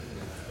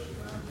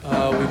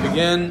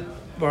begin.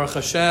 Baruch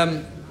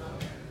Hashem,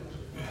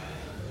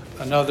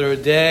 another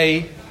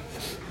day,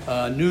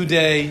 a new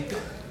day.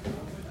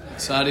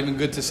 It's not even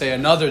good to say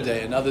another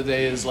day. Another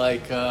day is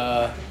like,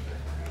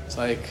 it's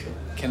like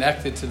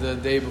connected to the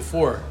day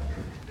before.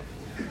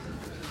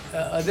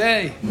 A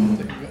day.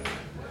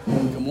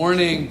 Good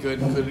morning.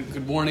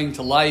 Good morning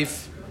to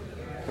life.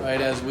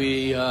 Right, as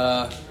we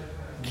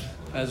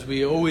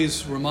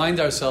always remind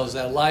ourselves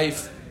that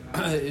life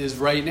is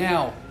right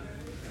now.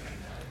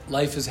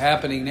 Life is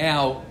happening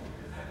now,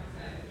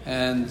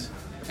 and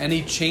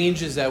any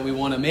changes that we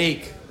want to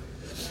make,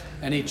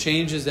 any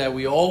changes that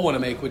we all want to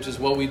make, which is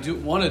what we do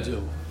want to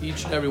do.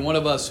 Each and every one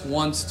of us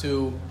wants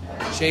to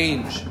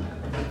change,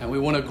 and we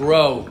want to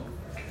grow.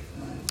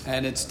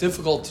 And it's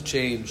difficult to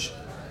change.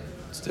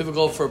 It's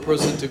difficult for a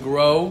person to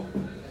grow.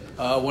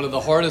 One of the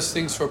hardest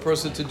things for a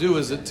person to do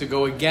is to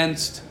go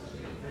against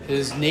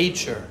his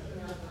nature,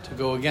 to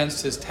go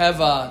against his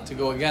teva, to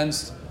go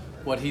against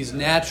what his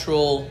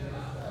natural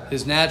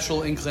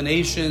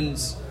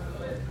inclinations.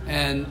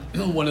 And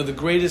one of the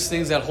greatest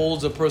things that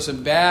holds a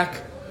person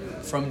back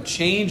from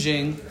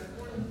changing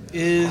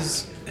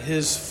is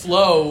his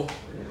flow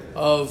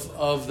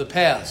of the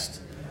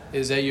past,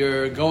 is that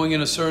you're going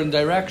in a certain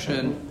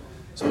direction,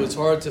 so it's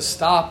hard to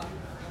stop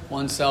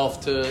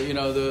oneself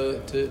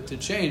to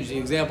change. The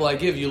example I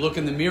give, you look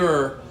in the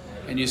mirror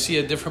and you see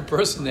a different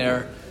person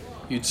there,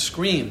 you'd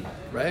scream,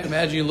 right?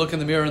 Imagine you look in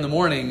the mirror in the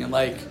morning and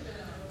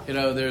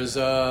there's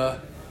this,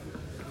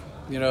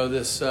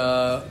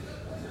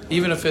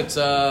 even if it's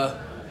the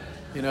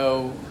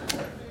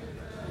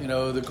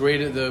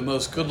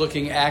most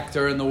good-looking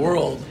actor in the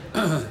world,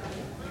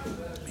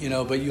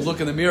 but you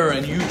look in the mirror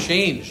and you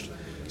changed.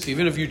 So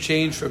even if you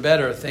change for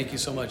better, thank you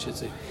so much,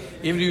 Itzi.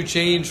 Even if you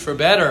change for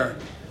better,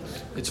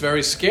 it's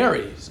very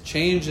scary.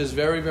 Change is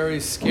very, very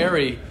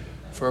scary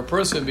for a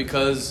person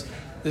because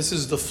this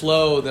is the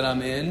flow that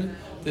I'm in.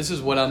 This is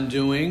what I'm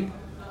doing.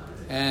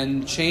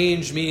 And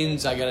change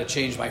means I got to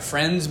change my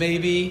friends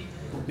maybe.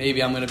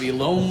 Maybe I'm going to be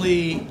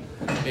lonely.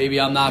 Maybe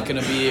I'm not going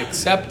to be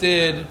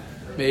accepted.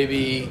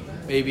 Maybe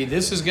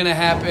this is going to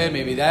happen.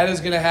 Maybe that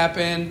is going to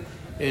happen.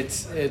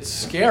 It's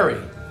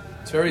scary.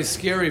 It's very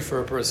scary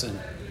for a person.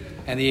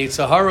 And the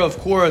Yetzer Hara, of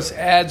course,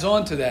 adds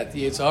on to that.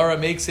 The Yetzer Hara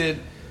makes it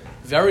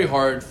very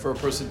hard for a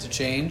person to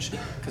change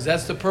because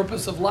that's the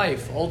purpose of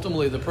life.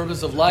 Ultimately, the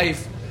purpose of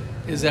life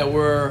is that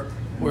we're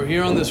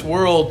here on this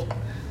world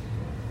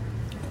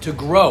to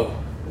grow.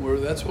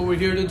 That's what we're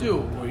here to do.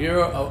 We're here,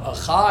 a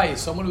chai,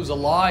 someone who's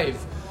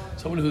alive,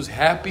 someone who's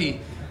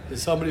happy,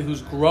 is somebody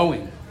who's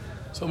growing,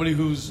 somebody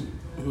who's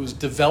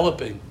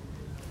developing.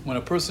 When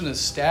a person is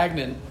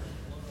stagnant,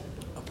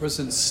 a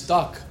person's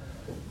stuck.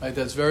 Right?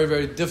 That's very,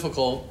 very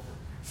difficult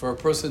for a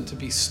person to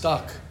be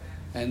stuck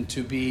and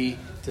to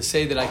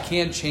say that I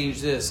can't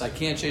change this, I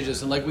can't change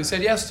this. And like we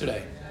said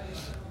yesterday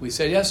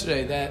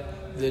that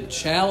the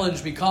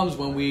challenge becomes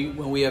when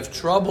we have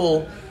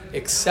trouble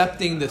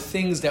accepting the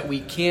things that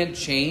we can't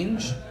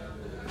change,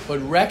 but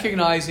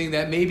recognizing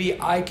that maybe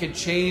I could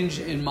change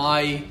in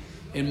the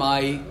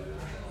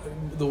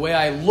way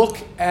I look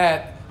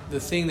at the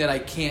thing that I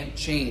can't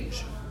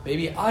change.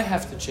 Maybe I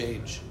have to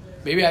change.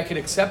 Maybe I can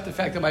accept the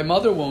fact that my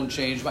mother won't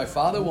change, my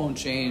father won't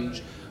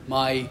change,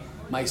 my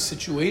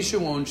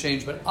situation won't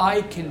change, but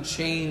I can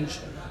change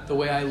the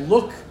way I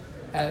look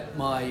at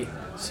my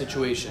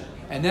situation.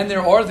 And then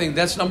there are things,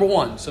 that's number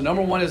one. So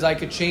number one is I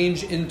could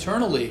change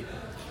internally.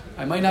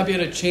 I might not be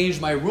able to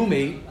change my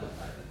roommate,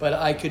 but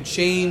I could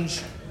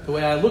change the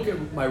way I look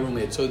at my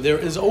roommate. So there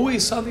is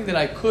always something that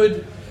I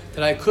could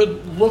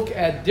look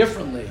at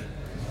differently.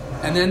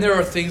 And then there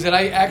are things that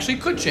I actually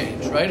could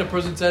change, right? A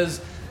person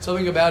says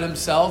something about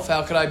himself.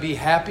 How could I be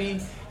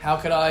happy? How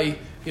could I,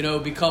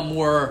 become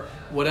more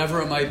whatever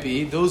it might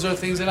be? Those are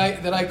things that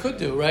I could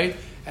do, right?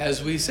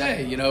 As we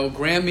say,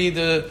 grant me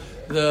the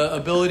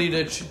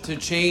ability to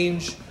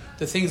change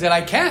the things that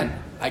I can.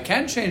 I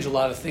can change a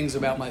lot of things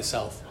about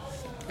myself.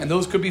 And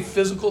those could be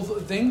physical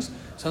things.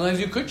 Sometimes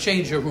you could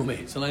change your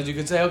roommate. Sometimes you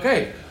could say,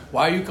 okay,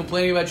 why are you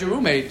complaining about your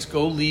roommate?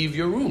 Go leave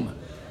your room.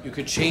 You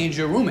could change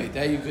your roommate.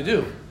 That you could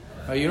do.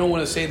 Right? You don't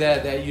want to say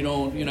that you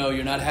don't,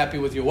 you're not happy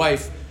with your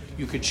wife.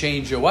 You could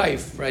change your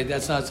wife, right?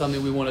 That's not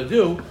something we want to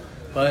do.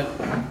 But,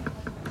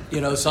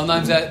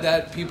 sometimes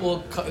that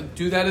people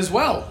do that as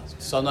well.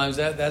 Sometimes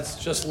that's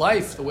just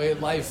life, the way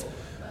life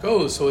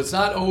goes. So it's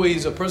not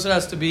always, a person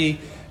has to be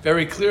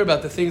very clear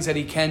about the things that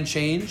he can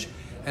change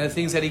and the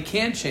things that he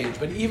can't change.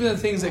 But even the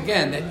things,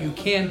 again, that you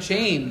can't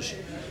change,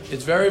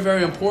 it's very,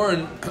 very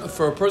important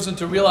for a person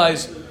to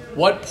realize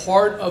what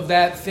part of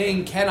that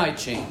thing can I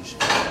change.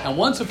 And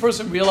once a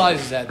person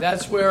realizes that,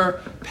 that's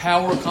where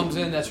power comes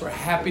in, that's where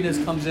happiness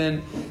comes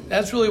in,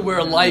 that's really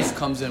where life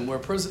comes in, where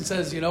a person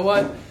says, you know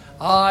what,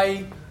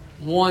 I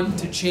want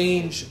to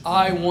change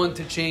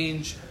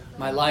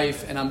my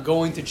life, and I'm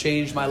going to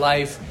change my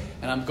life,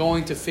 and I'm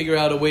going to figure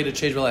out a way to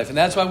change my life. And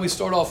that's why we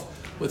start off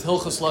with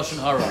Hilchos Lashon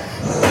Hara.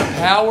 The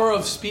power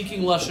of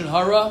speaking Lashon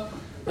Hara,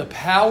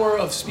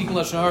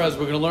 as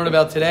we're going to learn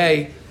about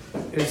today,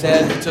 is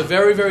that it's a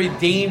very, very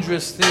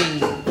dangerous thing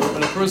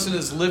when a person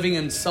is living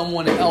in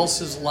someone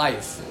else's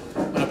life.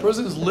 When a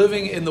person is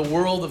living in the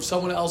world of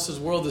someone else's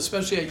world,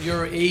 especially at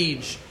your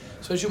age,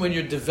 especially when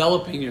you're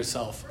developing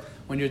yourself,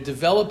 when you're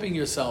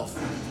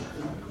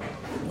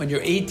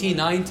 18,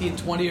 19,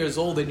 20 years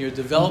old and you're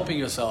developing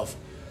yourself,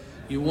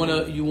 you want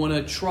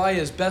to try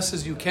as best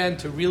as you can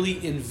to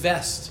really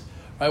invest.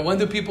 Right? When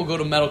do people go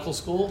to medical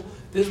school?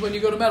 This is when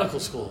you go to medical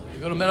school. You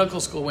go to medical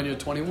school when you're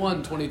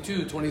 21,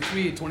 22,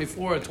 23,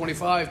 24,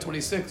 25,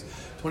 26,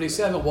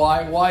 27.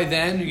 Why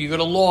then? You go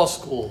to law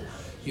school.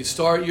 You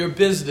start your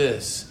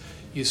business.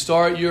 You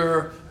start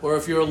or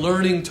if you're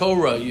learning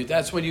Torah,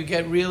 that's when you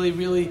get really,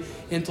 really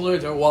into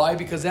learning Torah. Why?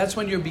 Because that's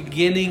when you're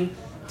beginning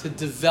to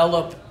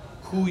develop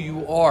who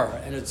you are.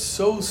 And it's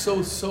so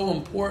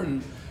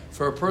important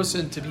for a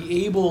person to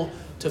be able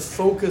to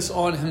focus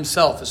on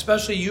himself,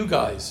 especially you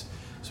guys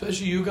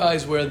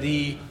where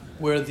the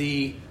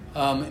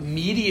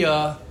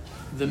media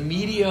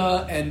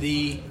and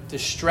the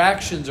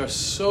distractions are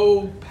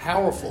so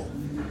powerful.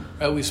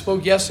 Right? We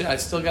spoke yesterday. I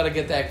still got to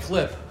get that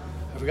clip.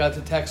 I forgot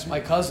to text my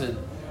cousin.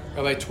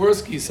 Rabbi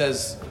Twersky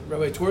says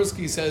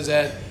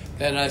that,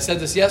 and I said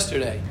this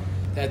yesterday,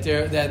 that the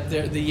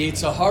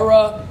Yetzer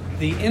Hara,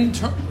 the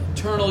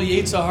internal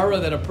Yetzer Hara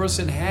that a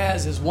person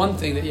has is one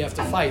thing that you have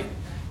to fight.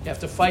 You have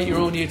to fight your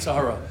own Yetzer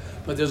Hara.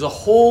 But there's a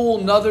whole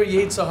nother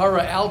Yetzer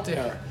Hara out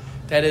there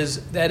that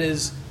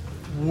is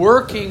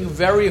working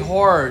very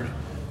hard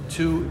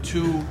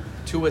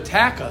to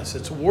attack us.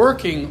 It's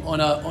working on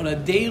a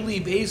daily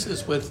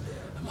basis with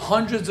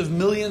hundreds of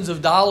millions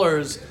of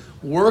dollars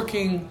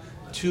working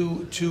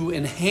to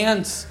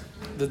enhance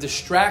the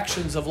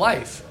distractions of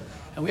life.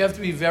 And we have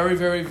to be very,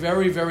 very,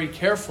 very, very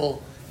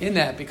careful in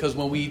that, because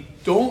when we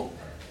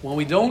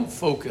don't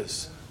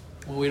focus,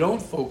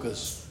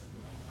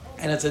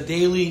 and it's a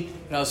daily,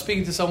 I was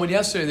speaking to someone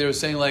yesterday, they were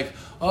saying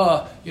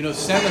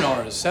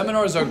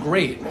seminars are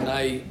great, and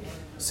I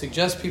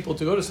suggest people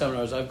to go to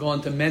seminars. I've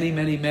gone to many,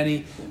 many,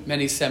 many,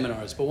 many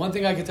seminars. But one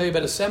thing I can tell you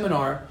about a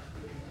seminar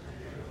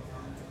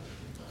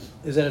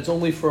is that it's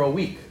only for a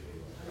week.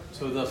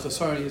 So the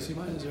chesaron, is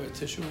there a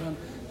tissue around?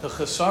 The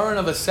chesaron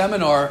of a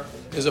seminar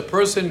is a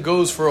person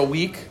goes for a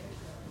week,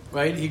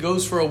 right? He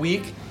goes for a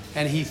week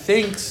and he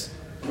thinks,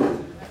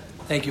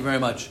 thank you very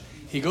much.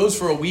 He goes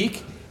for a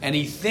week and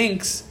he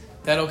thinks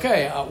that,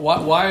 okay,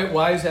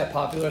 why is that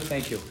popular?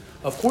 Thank you.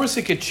 Of course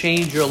it could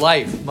change your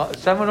life.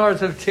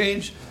 Seminars have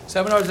changed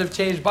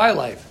my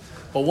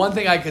life. But one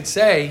thing I could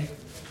say,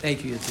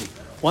 thank you, Yitzhak.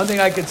 One thing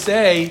I could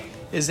say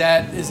is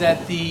that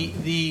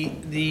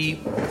the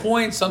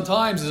point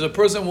sometimes is a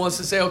person wants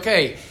to say,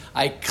 okay,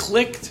 I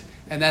clicked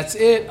and that's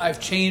it, I've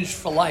changed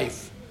for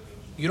life.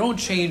 You don't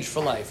change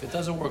for life. It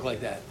doesn't work like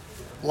that.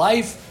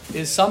 Life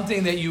is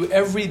something that you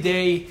every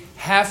day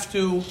have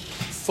to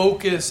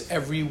focus.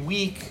 Every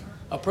week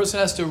a person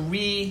has to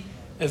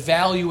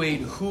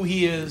re-evaluate who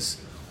he is,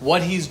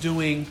 what he's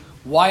doing,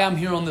 why I'm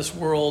here on this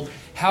world,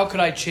 how could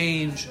I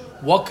change,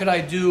 what could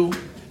I do.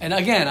 And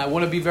again, I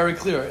want to be very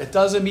clear. It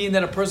doesn't mean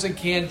that a person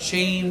can't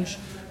change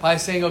by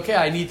saying, okay,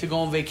 I need to go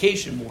on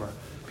vacation more.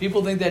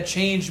 People think that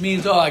change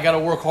means, I got to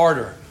work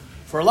harder.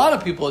 For a lot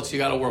of people, it's you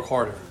got to work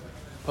harder.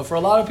 But for a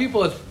lot of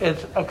people,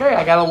 it's okay,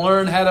 I got to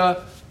learn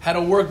how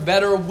to work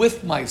better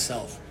with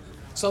myself.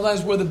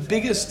 Sometimes we're the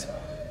biggest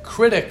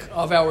critic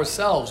of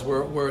ourselves.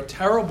 We're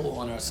terrible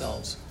on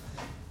ourselves.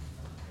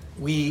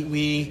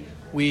 We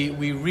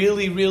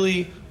really,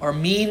 really are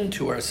mean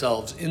to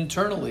ourselves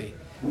internally.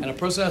 And a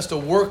person has to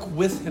work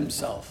with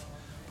himself.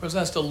 A person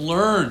has to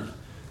learn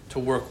to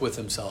work with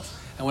himself.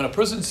 And when a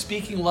person's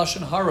speaking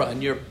Lashon Hara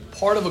and you're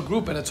part of a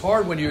group, and it's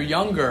hard when you're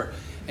younger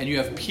and you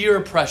have peer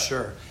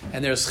pressure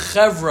and there's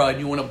chevra and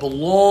you want to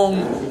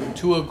belong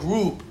to a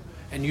group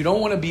and you don't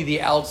want to be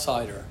the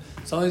outsider.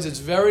 Sometimes it's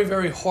very,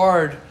 very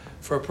hard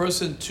for a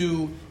person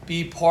to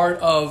be part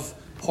of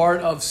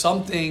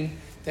something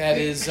that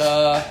is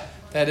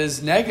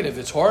negative.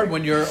 It's hard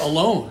when you're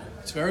alone.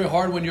 It's very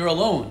hard when you're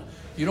alone.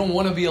 You don't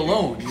want to be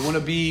alone. You want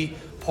to be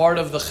part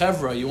of the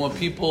chevra. You want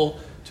people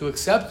to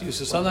accept you.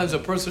 So sometimes a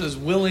person is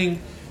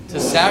willing to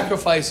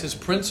sacrifice his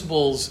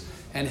principles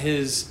and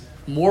his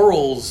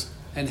morals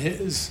and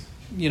his,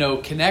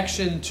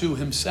 connection to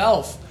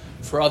himself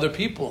for other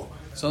people.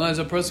 Sometimes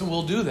a person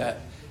will do that.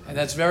 And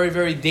that's very,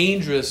 very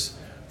dangerous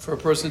for a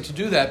person to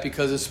do that,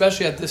 because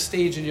especially at this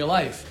stage in your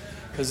life,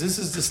 because this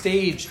is the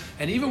stage,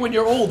 and even when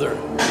you're older,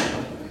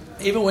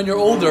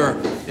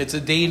 it's a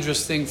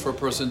dangerous thing for a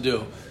person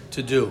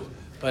to do.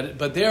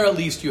 But there at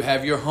least you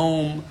have your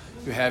home,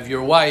 you have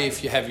your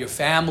wife, you have your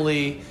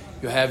family,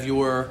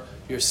 you're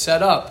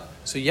set up.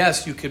 So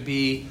yes, you could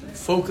be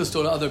focused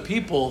on other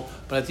people,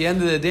 but at the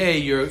end of the day,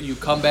 you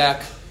come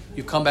back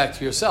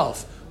to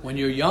yourself. When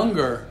you're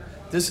younger,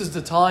 this is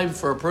the time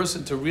for a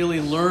person to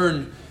really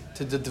learn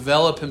to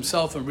develop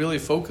himself and really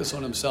focus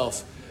on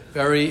himself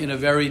in a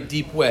very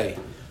deep way.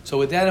 So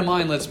with that in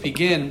mind, let's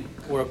begin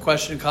with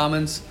question,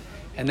 comments,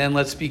 and then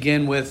let's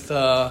begin with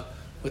the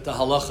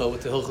halacha,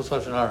 with the Hilchos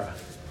Lashon Hara.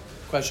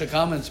 Question,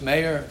 comments,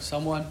 Mayor,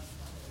 someone?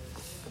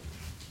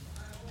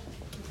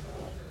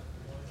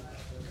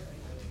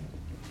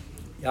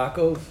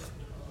 Yaakov?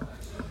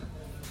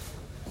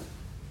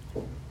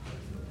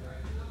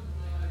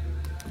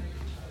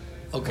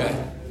 Okay.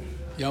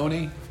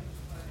 Yoni?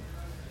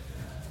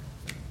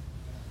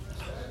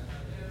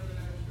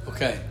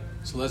 Okay,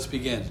 so let's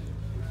begin.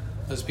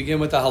 Let's begin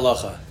with the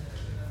halacha.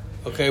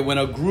 Okay, when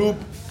a group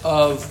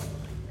of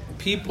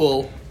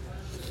people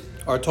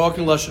are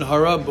talking Lashon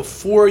Hara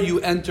before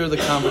you enter the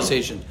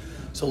conversation.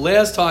 So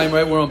last time,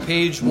 right, we're on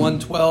page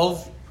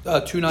 112,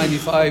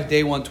 295,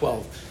 day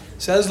 112.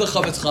 Says the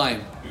Chavetz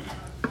Chaim,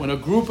 when a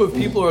group of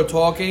people are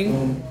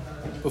talking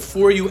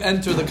before you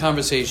enter the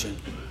conversation.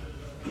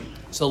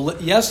 So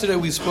yesterday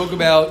we spoke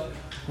about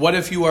what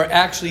if you are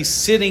actually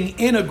sitting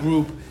in a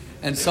group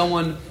and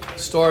someone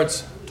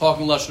starts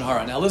talking Lashon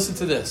Hara. Now listen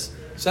to this.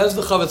 Says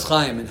the Chavetz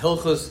Chaim in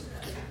Hilchos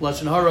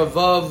Lashon Hara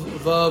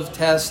Vav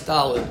Tes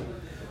Daled.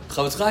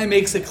 Chavetz Chaim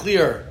makes it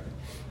clear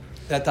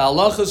that the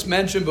halachas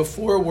mentioned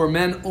before were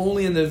meant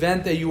only in the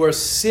event that you are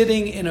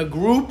sitting in a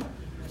group,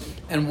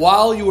 and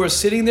while you are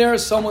sitting there,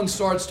 someone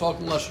starts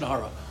talking Lashon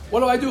Hara. What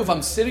do I do if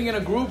I'm sitting in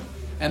a group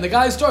and the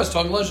guy starts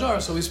talking Lashon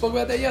Hara? So we spoke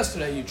about that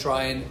yesterday. You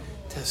try and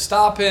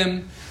stop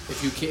him.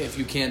 If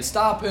you can't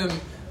stop him,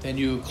 then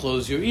you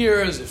close your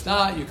ears. If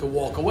not, you can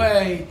walk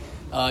away.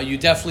 You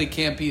definitely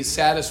can't be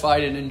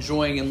satisfied and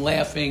enjoying and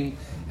laughing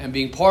and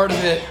being part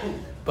of it.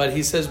 But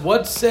he says,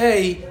 what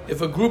say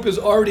if a group is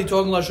already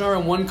talking Lashon Hara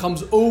and one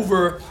comes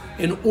over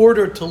in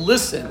order to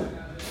listen?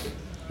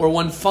 Or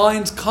one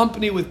finds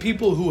company with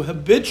people who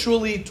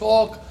habitually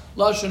talk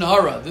Lashon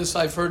Hara. This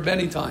I've heard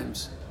many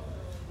times.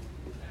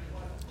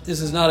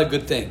 This is not a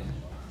good thing.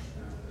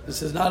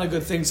 This is not a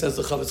good thing, says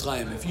the Chavetz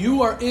Chaim. If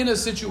you are in a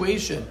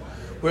situation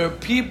where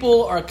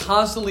people are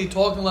constantly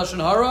talking Lashon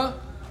Hara,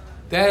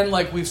 then,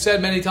 like we've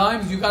said many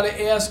times, you got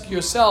to ask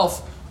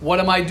yourself, what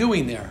am I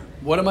doing there?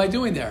 What am I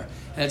doing there?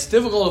 And it's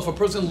difficult if a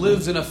person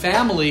lives in a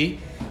family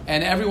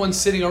and everyone's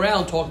sitting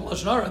around talking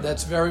Lashon Hara.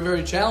 That's very,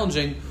 very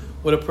challenging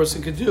what a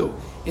person could do.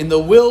 In the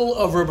will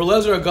of Rebbe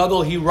Eliezer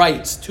HaGadol, he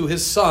writes to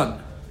his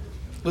son,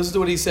 listen to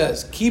what he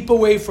says, keep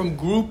away from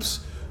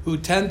groups who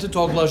tend to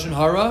talk Lashon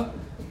Hara,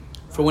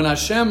 for when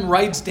Hashem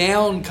writes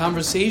down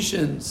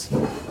conversations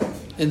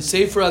in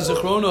Sefer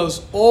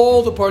HaZichronos,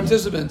 all the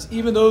participants,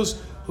 even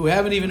those who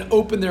haven't even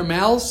opened their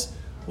mouths,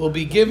 will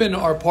be given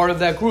are part of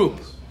that group.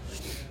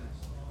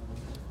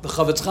 The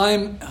Chavetz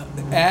Chaim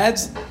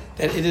adds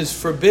that it is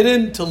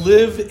forbidden to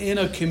live in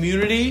a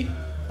community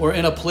or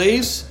in a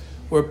place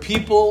where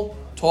people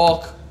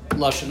talk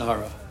Lashon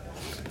Hara.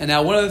 And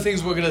now one of the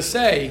things we're going to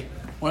say,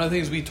 one of the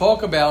things we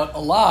talk about a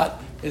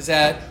lot is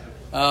that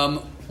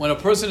when a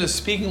person is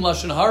speaking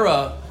Lashon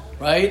Hara,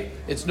 right,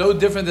 it's no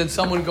different than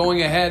someone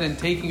going ahead and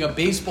taking a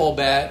baseball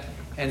bat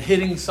and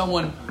hitting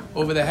someone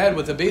over the head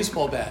with a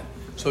baseball bat.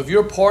 So if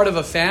you're part of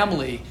a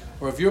family,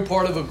 or if you're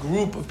part of a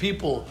group of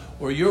people,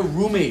 or your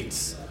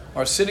roommates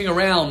are sitting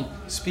around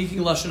speaking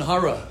Lashon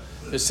Hara,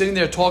 they're sitting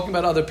there talking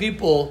about other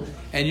people,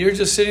 and you're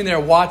just sitting there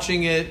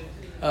watching it,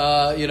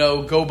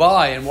 go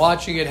by and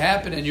watching it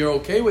happen, and you're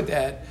okay with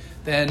that,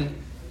 then,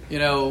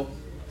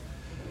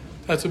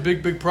 that's a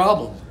big, big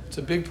problem. It's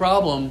a big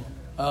problem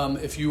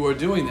if you are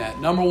doing that.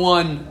 Number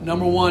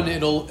one,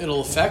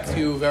 it'll affect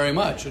you very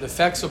much. It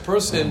affects a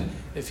person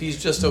if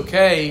he's just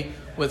okay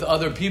with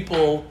other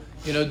people,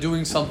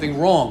 doing something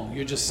wrong.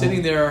 You're just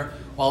sitting there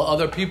while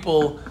other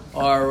people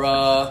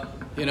are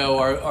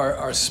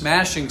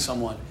smashing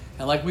someone.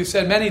 And like we've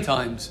said many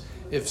times,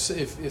 if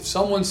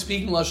someone's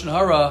speaking Lashon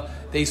Hara,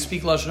 they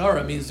speak Lashon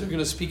Hara. It means they're going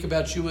to speak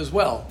about you as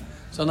well.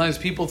 Sometimes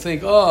people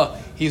think,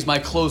 he's my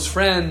close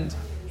friend.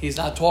 He's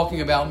not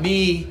talking about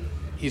me.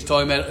 He's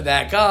talking about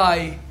that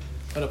guy.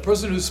 But a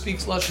person who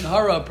speaks Lashon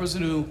Hara, a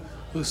person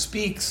who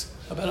speaks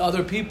about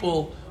other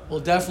people, will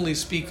definitely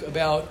speak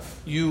about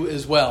you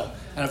as well.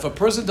 And if a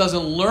person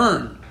doesn't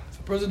learn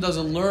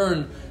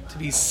to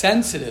be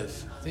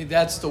sensitive, I think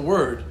that's the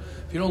word.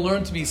 If you don't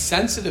learn to be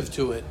sensitive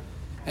to it,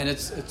 and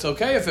it's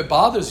okay if it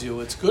bothers you.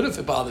 It's good if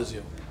it bothers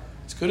you.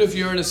 It's good if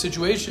you're in a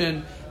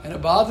situation and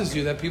it bothers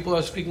you that people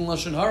are speaking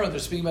Lashon Hara. They're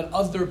speaking about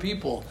other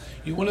people.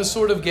 You want to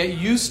sort of get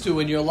used to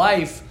in your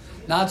life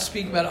not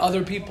speaking about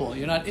other people.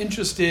 You're not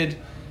interested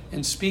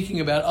in speaking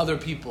about other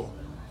people.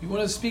 You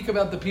want to speak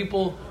about the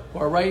people who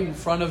are right in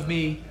front of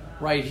me,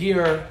 right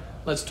here.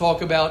 Let's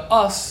talk about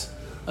us.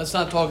 Let's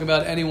not talk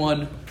about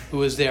anyone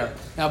who is there.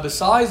 Now,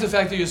 besides the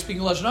fact that you're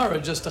speaking Lashon Hara,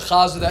 just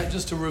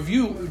to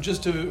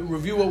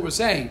review what we're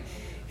saying,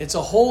 it's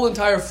a whole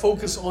entire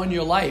focus on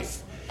your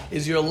life.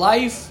 Is your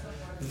life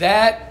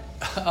that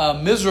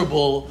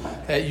miserable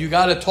that you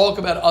got to talk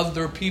about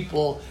other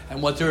people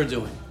and what they're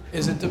doing?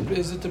 Is it the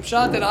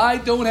pshat that I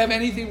don't have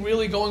anything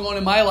really going on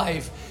in my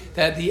life,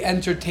 that the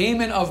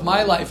entertainment of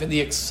my life and the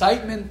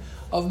excitement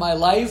of my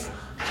life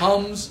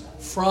comes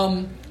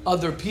from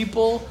other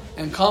people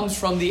and comes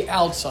from the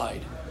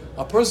outside?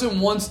 A person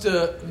wants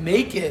to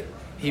make it,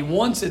 he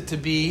wants it to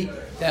be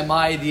that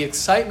the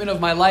excitement of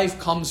my life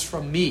comes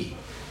from me,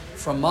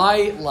 from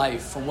my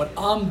life, from what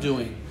I'm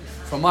doing,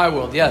 from my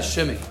world. Yes,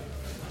 Shimi.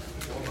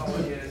 What about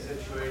when you're in a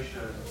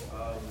situation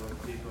when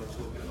people are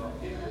talking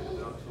about people,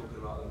 they're not talking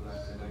about them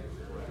in a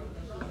negative way?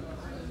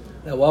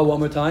 Now, one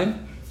more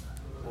time.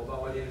 What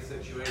about when you're in a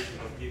situation situation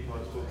where people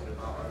are talking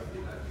about other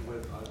people,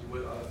 like you're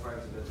with other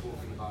friends and they're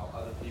talking about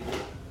other people,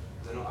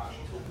 they're not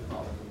actually talking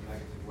about them in a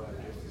negative way,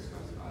 they're just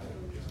discussing how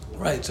they just talk.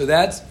 Right. So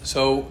that's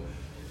so.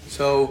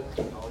 How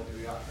would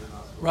you react in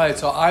that? Right.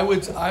 So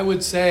I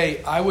would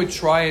say I would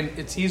try, and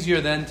it's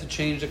easier then to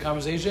change the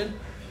conversation.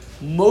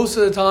 Most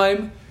of the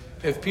time,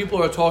 if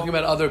people are talking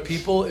about other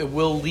people, it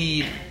will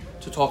lead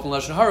to talking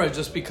lashon hara,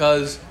 just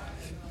because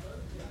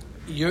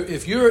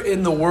if you're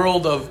in the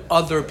world of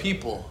other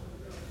people,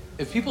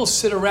 if people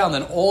sit around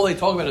and all they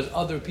talk about is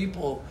other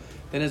people,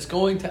 then it's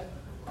going to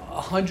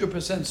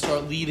 100%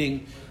 start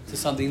leading to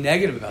something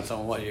negative about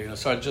someone. What, you're going to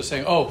start just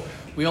saying, oh,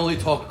 we only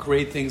talk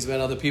great things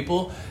about other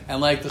people. And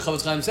like the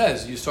Chavetz Chaim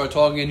says, you start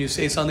talking and you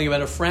say something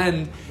about a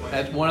friend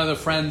that one of the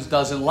friends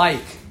doesn't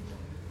like.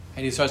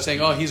 And you start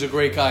saying, oh, he's a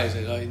great guy. You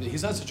say, oh,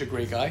 he's not such a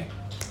great guy.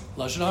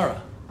 Lashon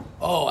hara.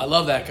 Oh, I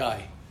love that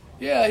guy.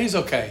 Yeah, he's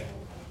okay.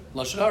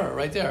 Lashon hara,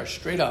 right there,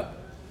 straight up.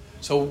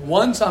 So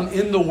once I'm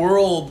in the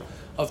world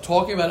of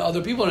talking about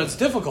other people, and it's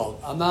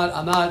difficult. I'm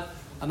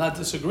not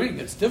disagreeing.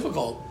 It's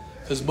difficult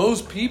because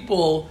most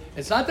people,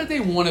 it's not that they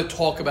want to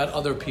talk about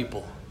other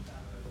people.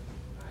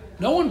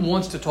 No one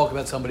wants to talk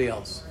about somebody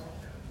else.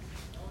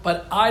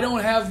 But I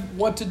don't have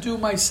what to do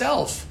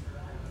myself.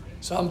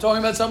 So I'm talking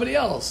about somebody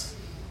else.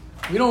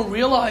 We don't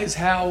realize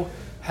how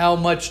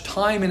much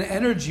time and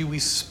energy we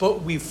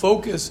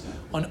focus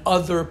on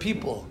other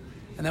people,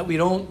 and that we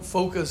don't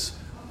focus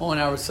on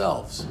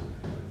ourselves.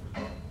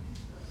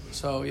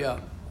 So yeah.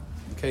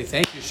 Okay,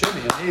 thank you,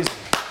 Shimmy. Amazing.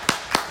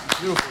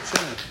 Beautiful,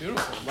 Shimmy.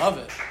 Beautiful. Love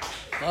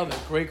it.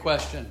 Great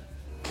question.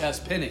 Yes,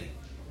 Penny.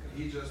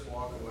 Can he just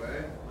walk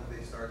away when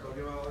they start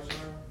talking about Lashon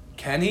hara?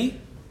 Can he?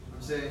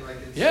 I'm saying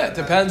Yeah, it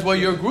depends what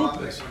your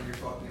group is. When you're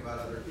talking about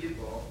other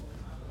people,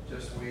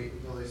 just wait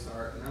until they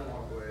start and then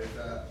walk away. Is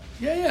that?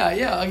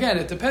 Yeah. Again,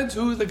 it depends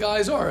who the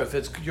guys are. If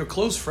it's your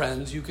close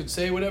friends, you could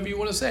say whatever you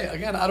want to say.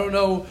 Again, I don't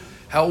know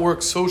how it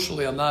works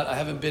socially. I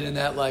haven't been in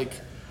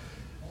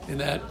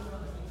that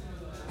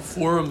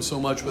forum so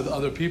much with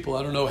other people.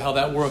 I don't know how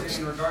that works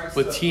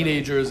with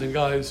teenagers and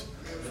guys.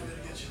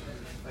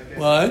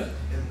 What?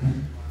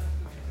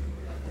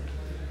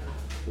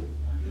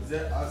 Is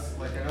it us?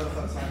 Like I know the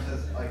Chavetz Chaim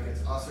says,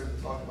 it's us to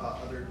talk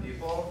about other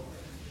people,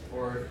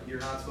 or you're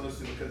not supposed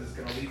to because it's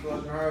going to lead to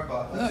Lashon hara.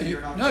 But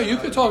You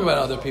could talk about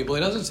other people.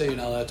 He doesn't say you're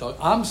not allowed to talk.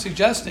 I'm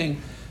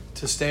suggesting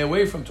to stay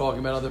away from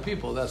talking about other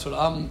people. That's what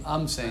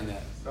I'm saying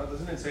that. No,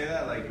 doesn't it say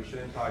that? Like, you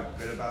shouldn't talk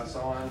good about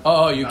someone?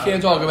 Oh, you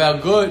can't talk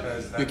about good.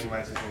 Because then you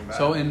might say something bad.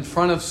 So in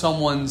front of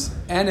someone's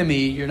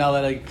enemy, you're not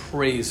allowed to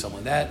praise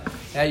someone. That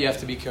you have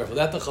to be careful.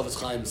 That the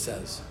Chavetz Chaim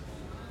says.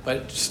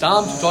 But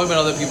stam to talk about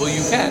other people,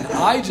 you can.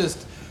 I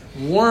just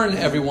warn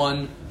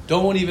everyone,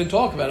 don't even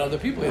talk about other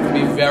people. You have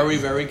to be very,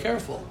 very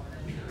careful.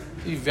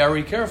 Be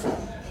very careful.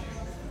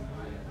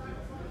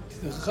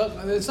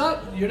 It's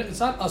not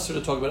usher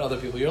to talk about other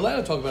people. You're allowed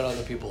to talk about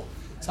other people.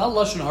 It's not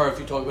lashon hara if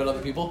you talk about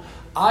other people.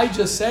 I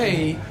just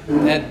say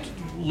that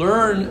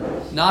learn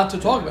not to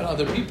talk about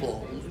other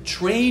people.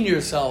 Train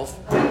yourself.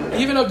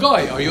 Even a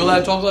guy. Are you allowed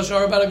to talk lashon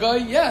hara about a guy?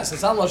 Yes,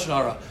 it's not lashon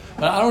hara.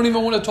 But I don't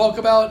even want to talk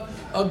about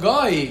a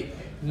guy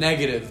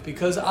negative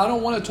because I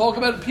don't want to talk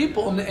about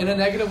people in a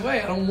negative way.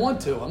 I don't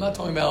want to. I'm not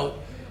talking about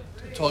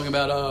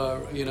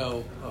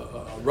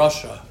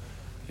Russia.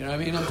 You know what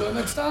I mean? I'm talking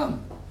about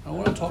Stam. I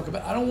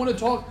don't want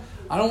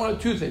to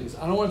two things.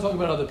 I don't want to talk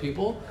about other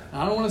people,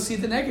 and I don't want to see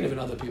the negative in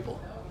other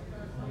people.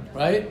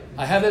 Right?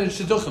 I have that in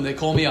Shidduchim. They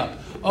call me up.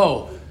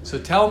 Oh, so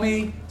tell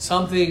me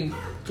something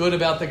good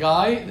about the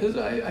guy.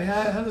 I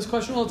have this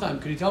question all the time.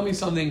 Could you tell me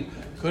something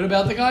good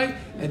about the guy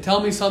and tell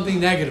me something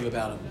negative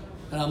about him?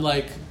 And I'm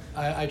like,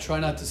 I try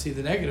not to see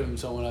the negative in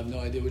someone. I have no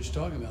idea what you're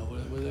talking about.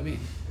 What does that mean?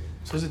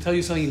 So does it tell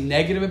you something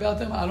negative about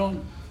them? I don't.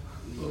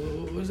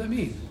 What does that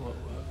mean?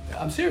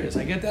 I'm serious.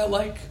 I get that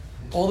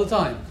all the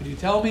time. Could you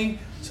tell me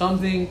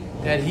something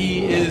that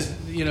he is,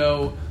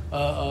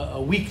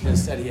 a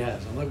weakness that he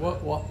has? I'm like,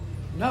 what?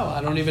 No,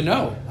 I don't even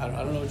know. I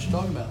don't know what you're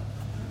talking about.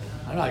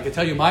 I don't know. I can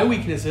tell you my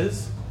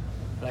weaknesses,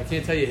 but I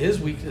can't tell you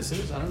his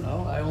weaknesses. I don't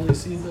know. I only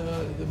see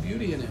the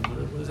beauty in him.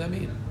 What does that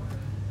mean?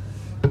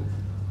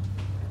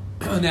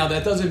 Now,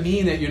 that doesn't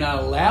mean that you're not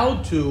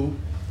allowed to.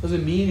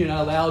 Doesn't mean you're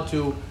not allowed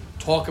to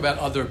talk about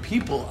other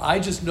people. I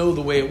just know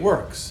the way it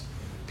works.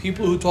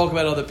 People who talk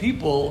about other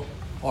people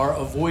are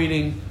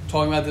avoiding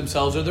talking about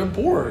themselves, or they're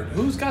bored.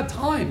 Who's got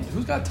time?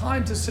 Who's got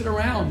time to sit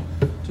around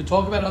to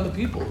talk about other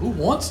people? Who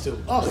wants to?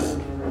 Ugh.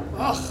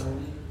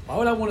 Why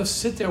would I want to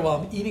sit there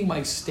while I'm eating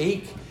my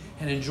steak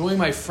and enjoying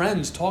my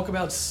friends talk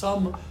about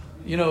some,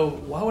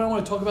 why would I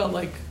want to talk about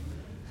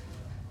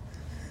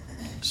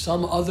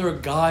some other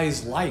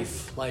guy's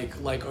life?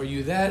 Like, are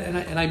you that?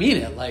 And I mean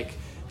it.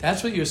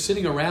 That's what you're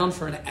sitting around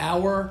for an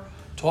hour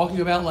talking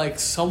about,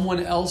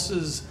 someone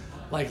else's,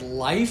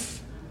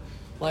 life?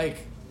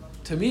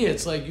 To me,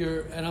 it's like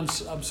and I'm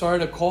sorry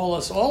to call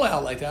us all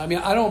out like that. I mean,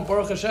 I don't,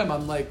 Baruch Hashem,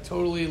 I'm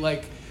totally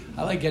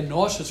I get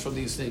nauseous from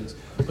these things.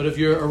 But if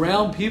you're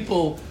around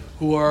people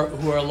who are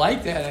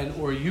like that,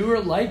 or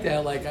you're like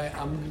that,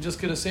 I'm just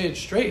going to say it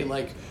straight,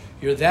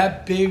 you're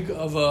that big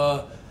of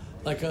a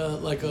I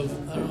don't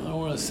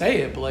want to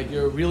say it, but like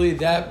you're really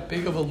that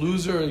big of a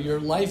loser. Your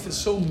life is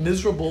so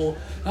miserable.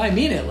 And I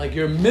mean it. Like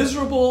you're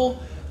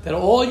miserable that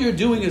all you're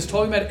doing is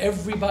talking about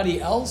everybody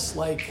else.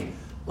 Like,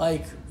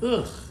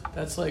 ugh,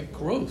 that's like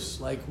gross.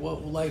 Like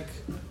what? Like,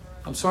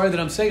 I'm sorry that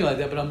I'm saying it like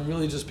that, but I'm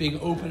really just being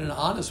open and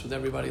honest with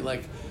everybody.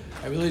 Like,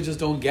 I really just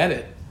don't get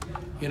it.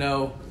 You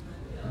know,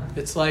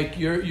 it's like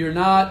you're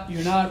not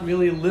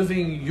really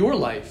living your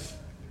life.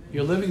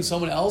 You're living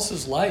someone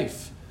else's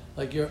life.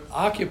 Like you're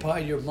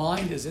occupied, your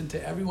mind is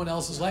into everyone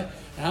else's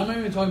life. And I'm not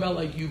even talking about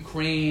like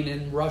Ukraine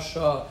and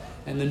Russia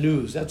and the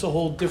news. That's a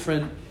whole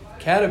different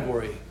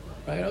category,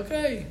 right?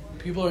 Okay,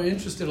 people are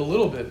interested a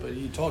little bit, but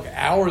you talk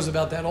hours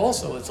about that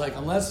also. It's like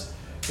unless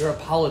you're a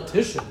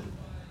politician,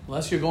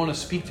 unless you're going to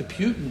speak to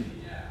Putin,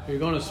 you're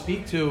going to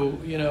speak to,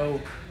 you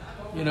know,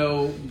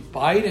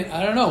 Biden,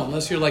 I don't know,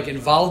 unless you're like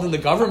involved in the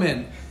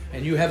government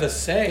and you have a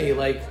say,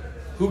 like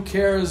who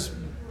cares,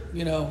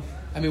 you know?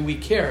 I mean, we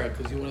care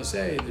because you want to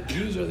say the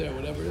Jews are there,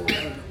 whatever it is.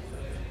 I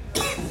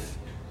don't know.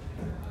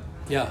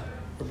 Yeah,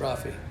 for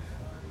Rafi.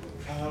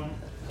 I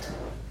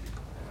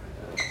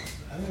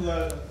think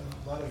a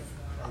lot of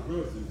our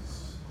growth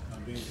is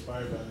being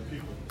inspired by other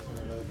people.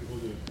 Something other people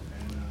do,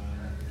 and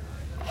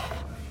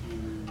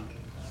you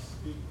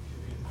speak.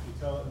 If you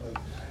tell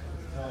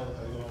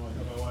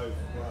my wife,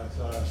 well, I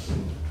saw a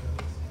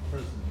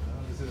person. I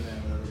don't just say the name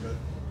or whatever,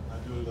 but I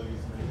do it like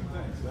it's amazing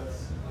things. So that's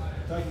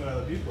talking about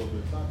other people, but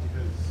it's not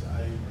because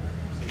I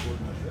support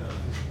myself.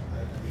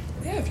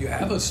 Yeah, if you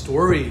have a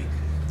story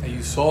that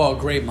you saw a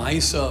great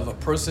Maisa of a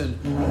person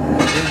who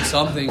did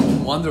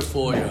something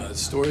wonderful, or a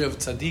story of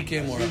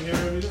tzaddikim or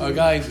a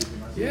guy.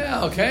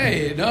 Yeah,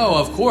 okay, no,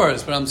 of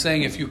course. But I'm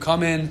saying if you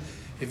come in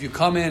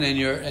and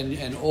you're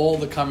and all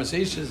the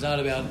conversation is not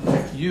about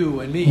you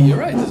and me, you're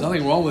right. There's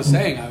nothing wrong with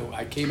saying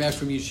I came back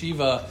from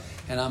yeshiva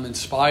and I'm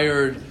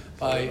inspired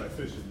by.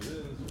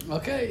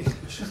 Okay.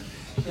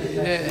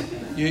 Yeah,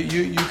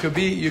 you could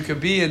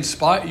be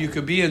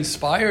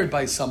inspired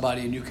by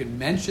somebody, and you could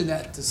mention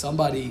that to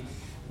somebody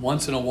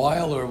once in a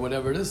while or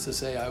whatever it is to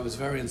say I was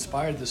very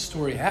inspired. This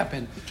story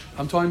happened.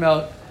 I'm talking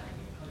about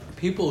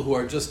people who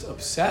are just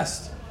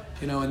obsessed,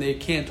 you know, and they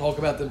can't talk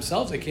about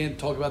themselves. They can't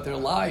talk about their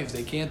lives.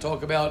 They can't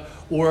talk about,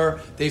 or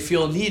they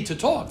feel a need to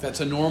talk. That's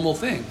a normal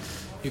thing.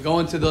 You go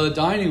into the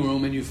dining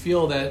room and you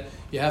feel that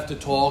you have to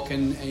talk,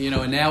 and you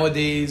know, and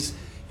nowadays.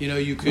 You know,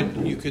 you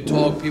could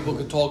talk. People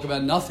could talk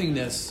about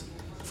nothingness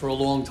for a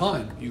long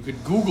time. You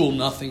could Google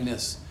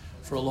nothingness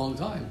for a long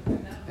time,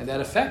 and that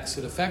affects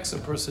a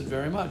person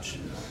very much.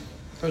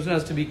 A person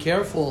has to be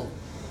careful,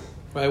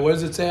 right? What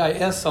does it say? I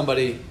asked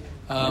somebody,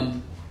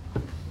 an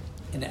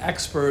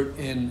expert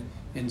in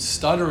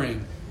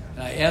stuttering,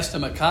 and I asked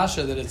him a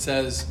kasha that it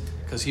says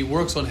because he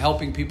works on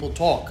helping people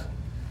talk.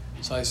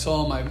 So I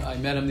saw him. I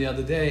met him the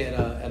other day at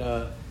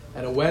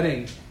a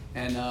wedding.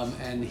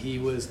 And he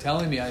was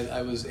telling me,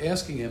 I was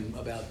asking him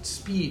about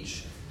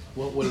speech,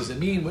 what does it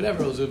mean,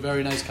 whatever. It was a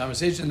very nice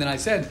conversation. And then I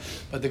said,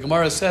 but the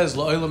Gemara says,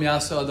 La'olam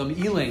yasa adam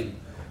ilain,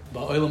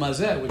 ba'olam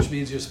hazeh, which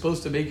means you're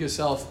supposed to make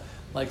yourself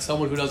like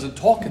someone who doesn't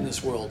talk in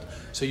this world.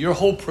 So your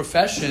whole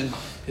profession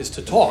is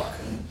to talk.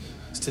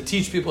 It's to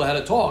teach people how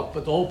to talk.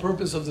 But the whole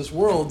purpose of this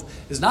world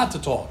is not to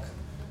talk.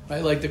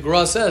 Right? Like the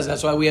Gemara says,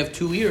 that's why we have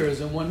 2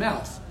 ears and 1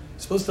 mouth. You're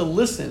supposed to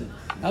listen.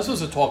 You're not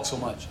supposed to talk so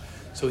much.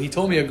 So he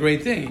told me a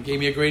great thing. He gave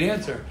me a great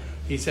answer.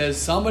 He says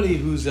somebody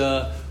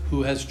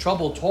who has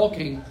trouble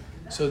talking,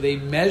 so they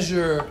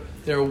measure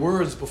their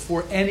words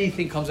before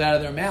anything comes out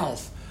of their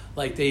mouth.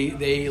 Like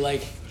they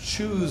like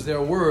choose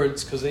their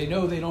words because they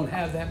know they don't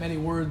have that many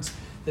words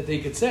that they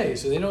could say.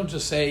 So they don't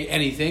just say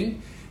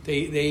anything.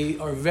 They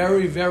are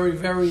very, very,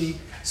 very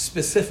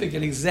specific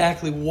in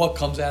exactly what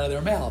comes out of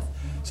their mouth.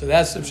 So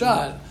that's the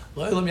pshat.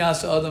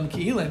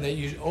 That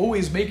you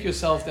always make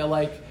yourself that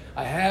like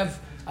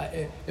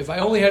if I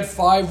only had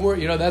 5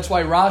 words, you know, that's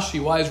why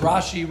Rashi. Why is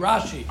Rashi?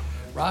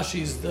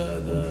 Rashi's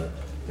the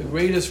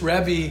greatest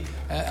Rebbe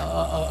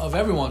of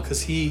everyone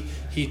because he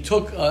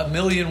took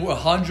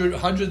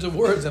hundreds of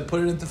words and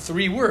put it into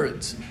 3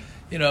 words.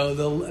 You know,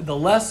 the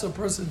less a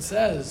person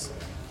says,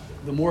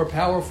 the more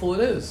powerful it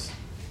is.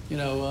 You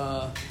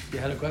know, you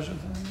had a question?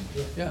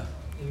 Yeah.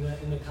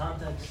 In the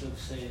context of,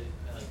 say,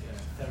 like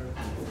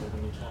therapy,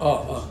 when you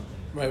talk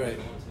right.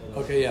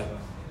 Okay, yeah.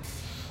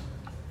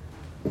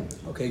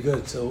 Okay,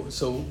 good.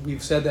 So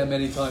we've said that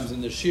many times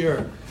in the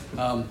shir.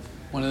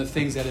 One of the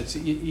things that it's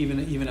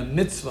even a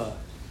mitzvah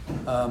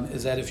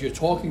is that if you're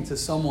talking to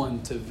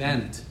someone to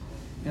vent,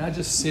 you're not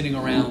just sitting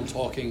around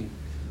talking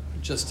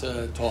just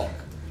to talk,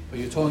 but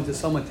you're talking to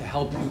someone to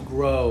help you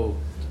grow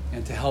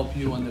and to help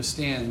you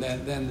understand.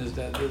 Then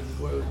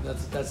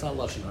that's not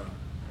lashon hara.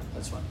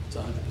 That's fine. It's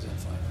 100%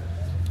 fine.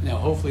 Now,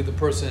 hopefully, the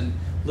person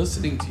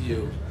listening to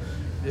you,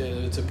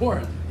 it's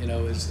important. You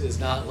know, is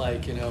not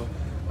like, you know.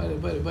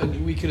 But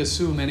we could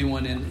assume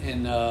anyone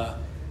in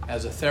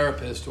as a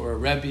therapist or a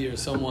rebbe or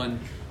someone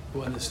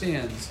who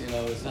understands, you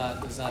know, is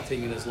not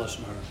taking it as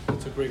lashon hara.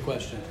 That's a great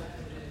question.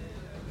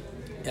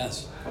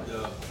 Yes.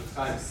 The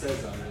Chaim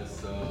says on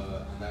this,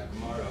 on that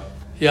Gemara.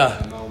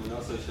 Yeah.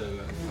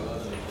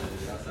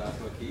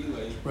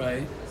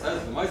 Right. It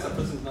says the Maisa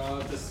person's not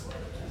allowed to,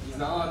 he's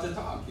not allowed to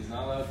talk. He's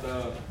not allowed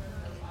to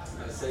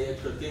say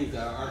extra things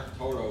that aren't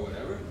Torah or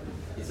whatever.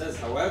 He says,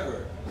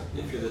 however,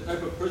 if you're the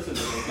type of person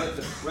that will get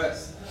the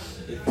press,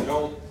 if you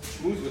don't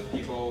schmooze with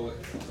people,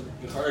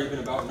 or even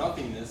about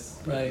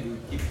nothingness, right. You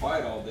keep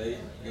quiet all day,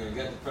 you're going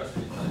to get the press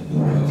people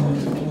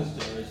in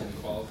this generation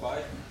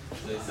qualified.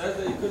 So he says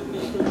that you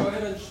could go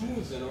ahead and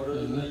schmooze in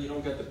order that you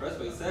don't get the press,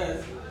 but he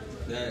says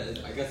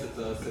that, I guess it's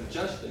a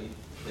suggestion,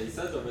 that he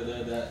says over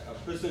there that a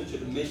person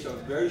should make a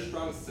very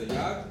strong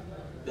siyag,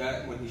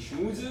 that when he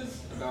schmoozes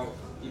about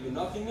even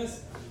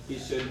nothingness, he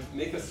should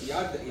make a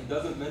siyag that he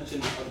doesn't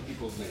mention other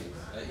people's names.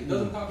 He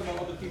doesn't talk about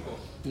other people.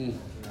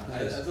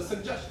 Nice. As a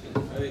suggestion.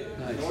 Right?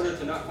 Nice. In order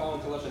to not fall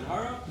into Lashon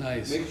Hara,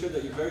 make sure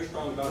that you're very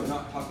strong about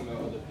not talking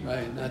about other people.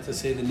 Right, not to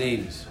say the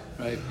names.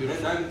 Right,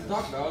 beautiful. And not even to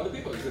talk about other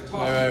people. You can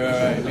talk.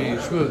 Right.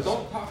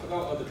 Don't talk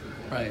about other people.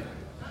 Right.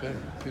 Good.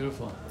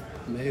 Beautiful.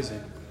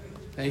 Amazing.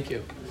 Thank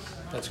you.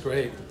 That's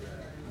great.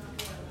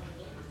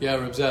 Yeah,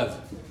 Reb Zev.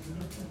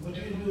 What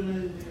do you do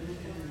in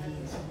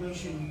a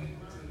situation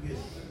you're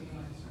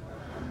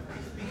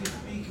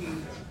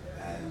speaking,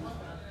 and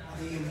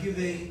you give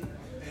an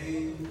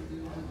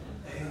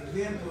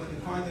example, and you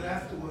find that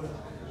afterwards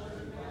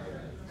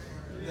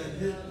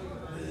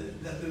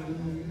that the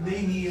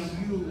name he used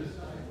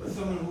was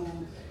someone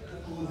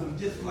who was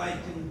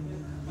disliked in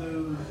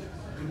the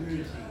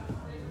community.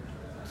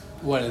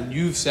 What, and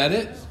you've said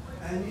it?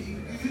 And you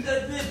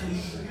did this,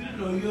 you didn't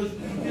know, you're just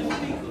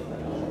speaker.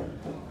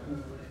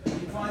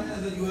 You find out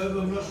that you have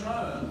a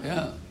Lashon.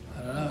 Yeah,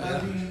 I don't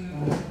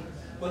know.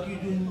 What do you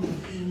do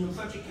in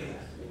such a case?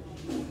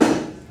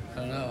 I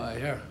don't know,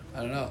 I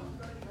don't know.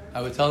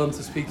 I would tell them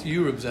to speak to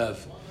you, Reb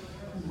Zev.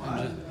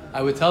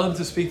 I would tell them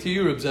to speak to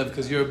you, Reb Zev,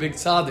 because you're a big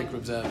tzaddik,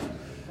 Reb Zev.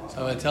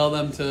 So I would tell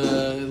them to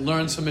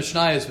learn some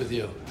Mishnayos with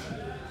you.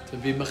 To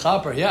be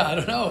mechaper. Yeah, I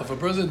don't know. If a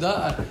person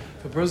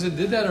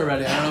did that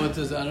already, I don't know what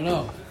this, I don't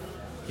know.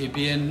 You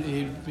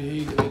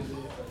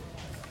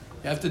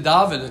have to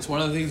daven. It's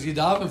one of the things you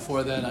daven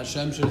for, that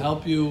Hashem should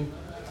help you,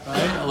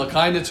 right?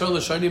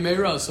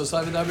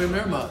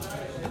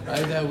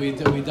 Right? That we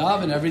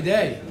daven every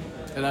day.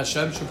 That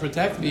Hashem should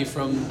protect me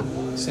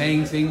from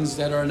saying things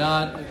that are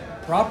not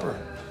proper.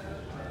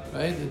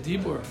 Right? The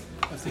dibur.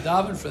 I have to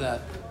daven for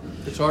that.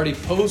 It's already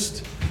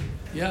post.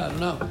 Yeah, I don't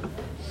know.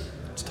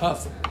 It's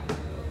tough.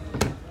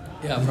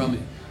 Yeah, from me.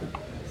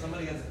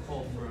 Somebody gets a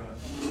call for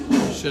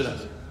a... Should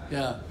have.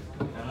 Yeah.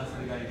 And that's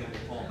the guy you get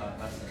a call about.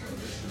 That's an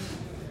issue.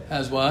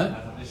 Has what?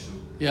 That's an issue.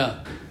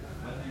 Yeah.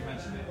 When did you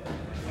mention it?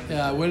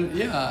 Yeah, I wouldn't.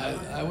 Yeah,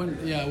 I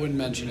wouldn't. Yeah, I wouldn't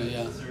mention it.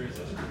 Yeah. It's a serious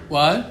issue.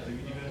 What? Even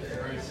if it's a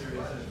very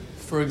serious issue.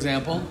 For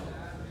example,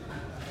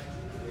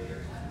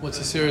 what's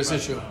a serious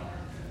issue?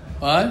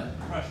 What?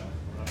 Depression.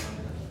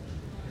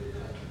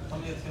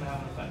 Something that's going to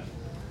have an effect.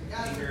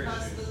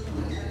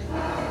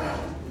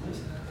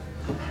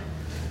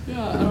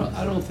 Yeah,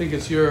 I don't think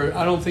it's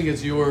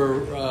your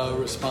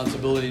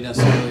responsibility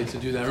necessarily to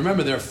do that.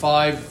 Remember, there's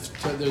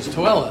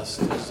toelas.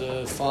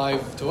 There's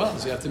 5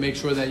 toelas. You have to make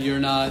sure that you're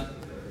not.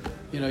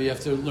 You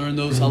have to learn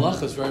those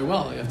halachas very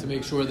well. You have to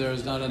make sure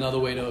there's not another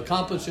way to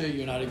accomplish it.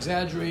 You're not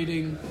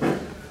exaggerating.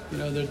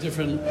 There are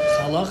different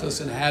halachas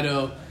and how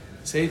to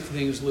say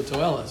things with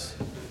toelas.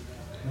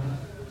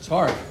 It's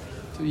hard.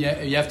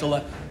 You have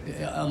to,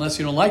 unless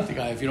you don't like the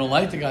guy. If you don't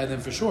like the guy, then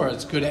for sure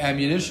it's good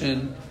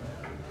ammunition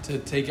to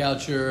take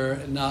out your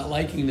not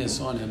likingness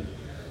on him.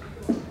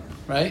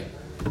 Right?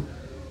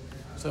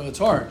 So it's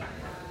hard.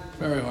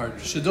 Very hard.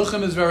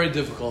 Shidduchim is very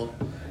difficult.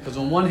 Because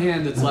on one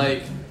hand, it's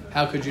like,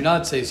 how could you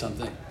not say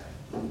something?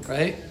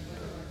 Right?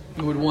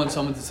 You would want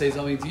someone to say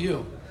something to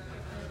you.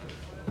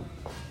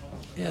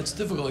 Yeah, it's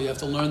difficult. You have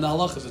to learn the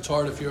halachas. It's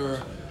hard if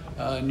you're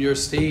in your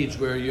stage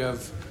where you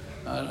have,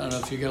 I don't know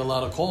if you get a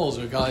lot of calls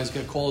or guys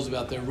get calls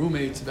about their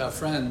roommates, about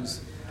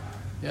friends.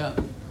 Yeah.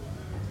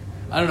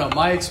 I don't know.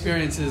 My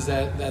experience is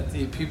that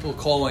the people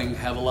calling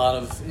have a lot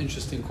of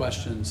interesting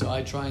questions. So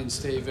I try and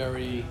stay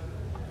very,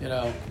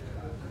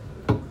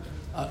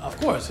 of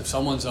course, if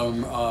someone's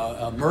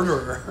a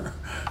murderer,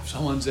 if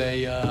someone's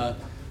a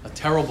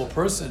terrible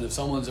person, if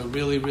someone's a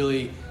really,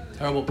 really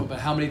terrible, but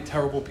how many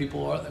terrible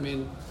people are? I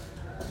mean,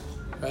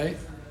 right?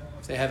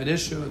 If they have an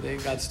issue,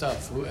 they've got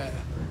stuff.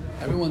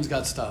 Everyone's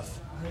got stuff.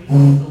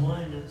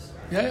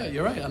 Yeah,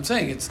 you're right. I'm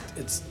saying it's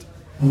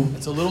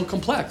a little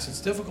complex.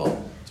 It's difficult.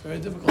 It's very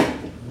difficult.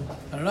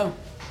 I don't know.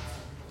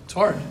 It's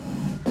hard.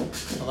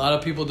 A lot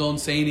of people don't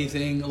say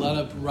anything. A lot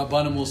of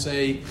Rabbanim will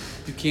say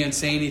you can't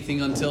say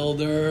anything until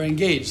they're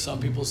engaged. Some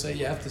people say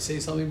you have to say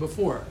something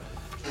before.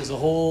 There's a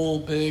whole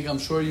big. I'm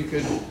sure you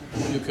could.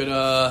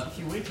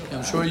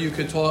 I'm sure you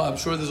could talk. I'm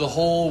sure there's a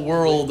whole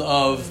world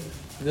of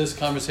this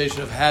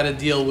conversation of how to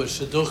deal with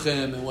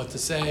shidduchim and what to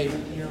say.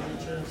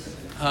 PLHS.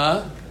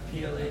 Huh?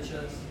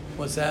 PLHS.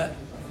 What's that?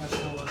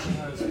 Professional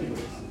Lashon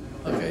speakers.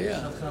 Okay,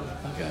 yeah.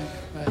 Okay,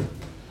 right.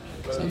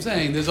 So I'm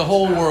saying there's a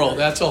whole world.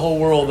 That's a whole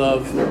world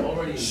of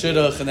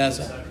shidduch, and that's.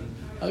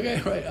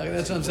 Okay, right.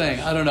 That's what I'm saying.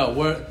 I don't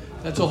know.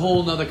 That's a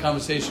whole nother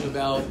conversation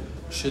about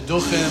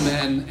shidduchim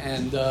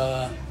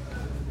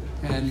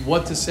and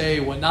what to say,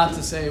 what not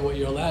to say, what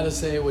you're allowed to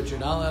say, what you're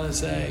not allowed to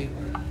say.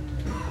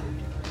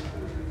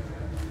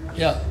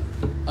 Yeah.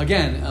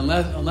 Again,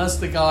 unless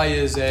the guy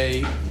is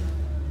a,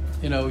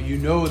 you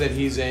know that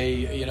he's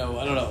a, I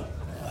don't know,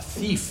 a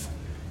thief.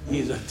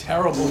 He's a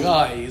terrible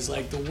guy. He's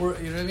like the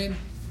worst. You know what I mean?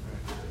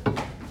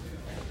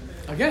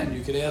 Again,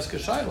 you could ask a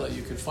shaila.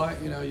 You could find,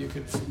 you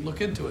could look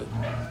into it.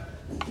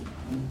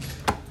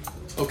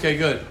 Okay,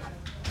 good.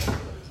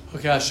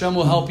 Okay, Hashem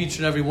will help each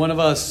and every one of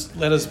us.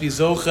 Let us be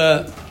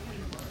zocha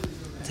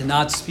to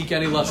not speak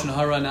any lashon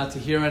hara, not to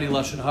hear any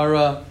lashon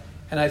hara.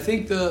 And I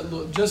think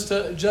just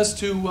to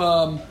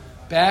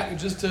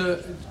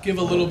give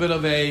a little bit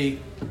of a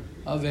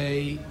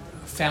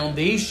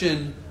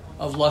foundation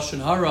of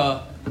lashon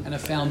hara and a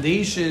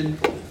foundation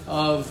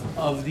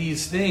of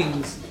these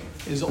things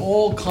is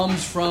all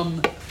comes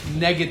from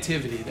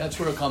negativity. That's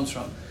where it comes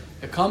from.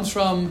 It comes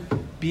from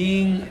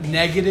being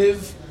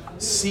negative,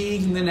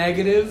 seeing the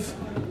negative,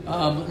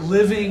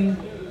 living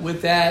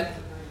with that,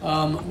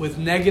 with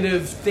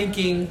negative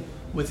thinking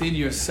within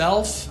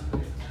yourself.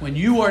 When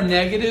you are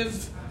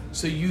negative,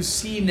 so you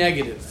see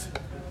negative.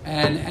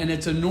 And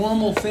it's a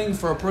normal thing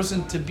for a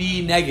person to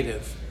be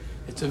negative.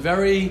 It's a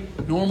very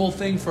normal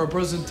thing for a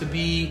person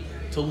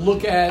to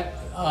look at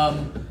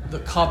the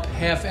cup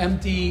half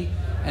empty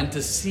and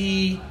to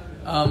see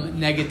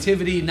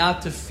negativity,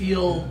 not to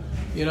feel,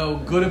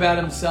 good about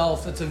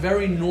himself. It's a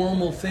very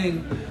normal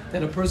thing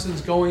that a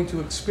person's going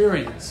to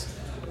experience.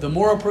 The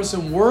more a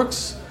person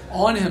works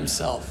on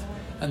himself,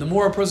 and the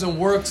more a person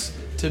works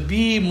to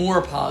be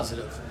more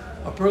positive,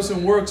 a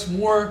person works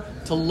more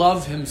to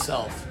love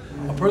himself.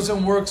 A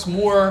person works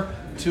more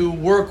to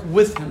work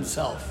with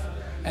himself.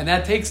 And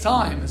that takes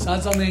time. It's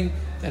not something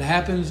that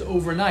happens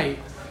overnight.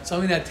 It's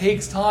something that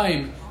takes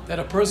time, that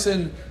a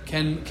person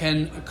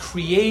can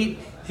create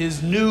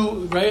his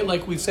new, right?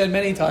 Like we've said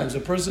many times, a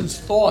person's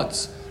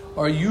thoughts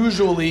are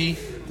usually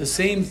the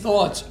same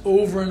thoughts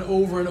over and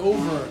over and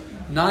over.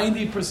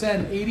 90%,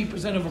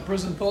 80% of a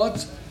person's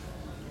thoughts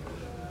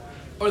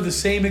are the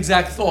same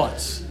exact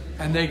thoughts.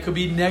 And they could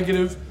be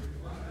negative.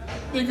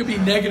 They could be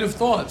negative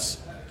thoughts.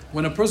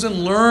 When a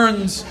person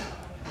learns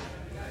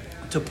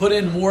to put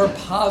in more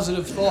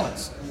positive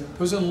thoughts, a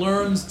person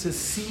learns to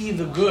see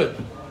the good.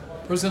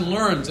 A person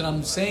learns, and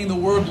I'm saying the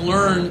word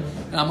learn,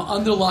 and I'm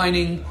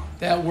underlining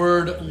that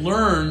word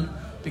learn,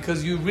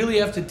 because you really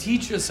have to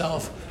teach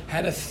yourself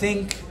how to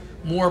think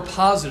more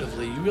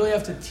positively. You really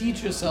have to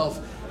teach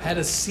yourself how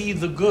to see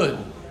the good.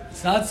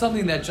 It's not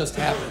something that just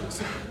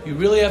happens. You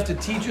really have to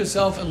teach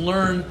yourself and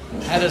learn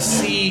how to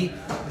see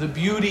the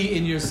beauty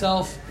in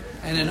yourself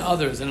and in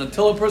others. And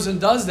until a person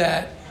does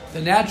that, the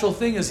natural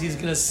thing is he's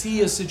going to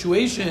see a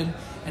situation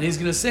and he's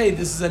going to say,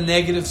 this is a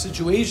negative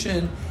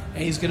situation,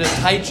 and he's going to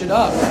tighten it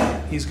up.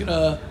 He's going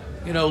to,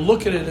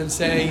 look at it and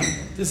say,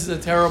 this is a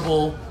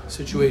terrible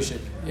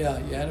situation. Yeah,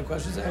 you had a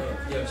question, Zach?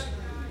 Yes.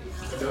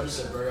 I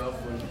notice that very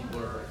often when people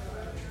are,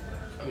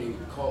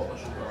 call it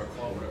lashon hara,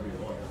 call it whatever you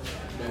want,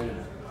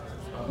 negative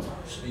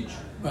speech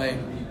right.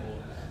 from people.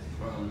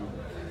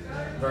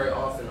 Very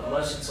often,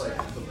 unless it's like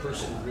the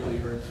person really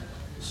hurt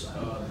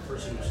the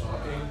person who's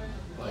talking,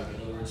 like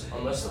in other words,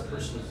 unless the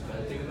person is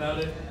venting about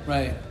it,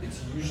 right,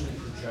 it's usually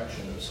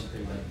projection of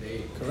something that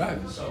they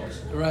correct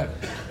themselves. Correct.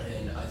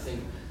 And I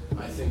think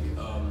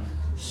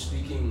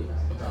speaking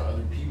about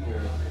other people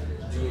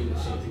doing the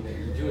same thing that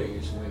you're doing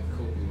is a way of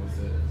coping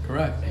with it.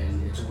 Correct.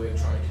 And it's a way of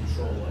trying to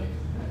control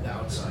the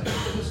outside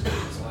because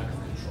it's a lack of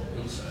control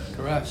inside.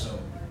 Correct. So,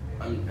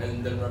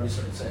 and then Rabbi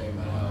started saying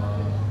about how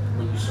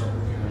when you start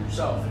working on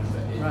yourself,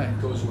 it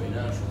right. goes away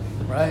naturally.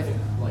 Right. I think,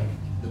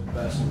 the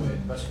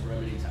best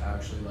remedy to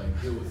actually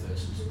deal with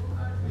this is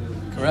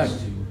literally correct.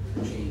 just to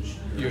change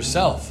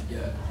yourself.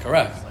 Yeah.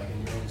 Correct.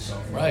 In your own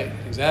self. Right.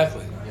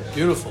 Exactly. Yeah.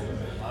 Beautiful.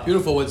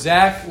 Beautiful. What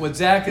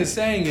Zach is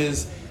saying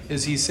is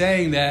he's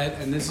saying that,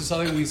 and this is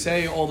something we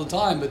say all the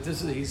time, but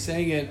he's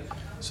saying it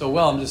so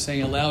well. I'm just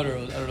saying it louder.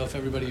 I don't know if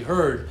everybody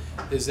heard.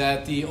 Is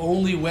that the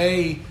only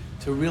way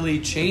to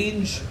really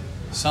change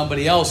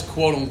somebody else,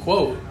 quote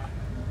unquote,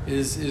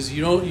 is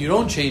you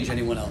don't change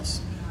anyone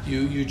else.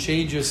 You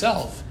change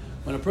yourself.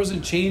 When a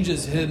person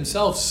changes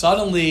himself,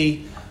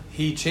 suddenly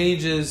he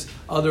changes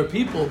other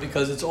people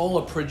because it's all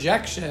a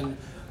projection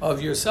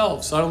of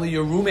yourself. Suddenly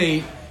your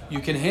roommate, you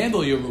can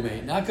handle your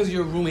roommate, not because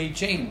your roommate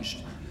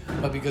changed,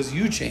 but because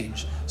you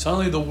changed.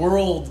 Suddenly the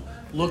world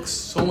looks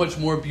so much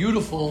more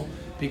beautiful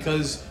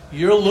because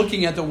you're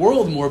looking at the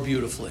world more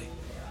beautifully.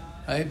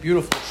 Right?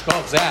 Beautiful.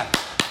 Shkov, Zach.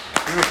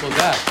 Beautiful,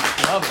 Zach.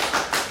 Love it.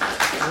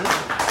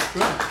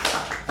 Beautiful.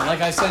 And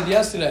like I said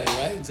yesterday,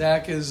 right?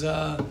 Zach is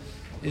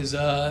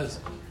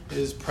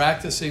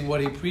practicing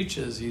what he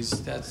preaches.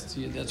 That's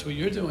what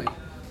you're doing.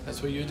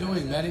 That's what you're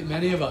doing.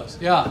 Many of us.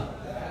 Yeah.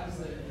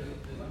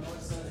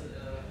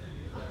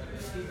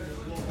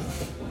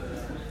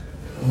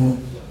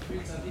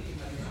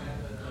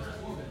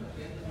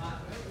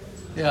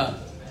 Yeah.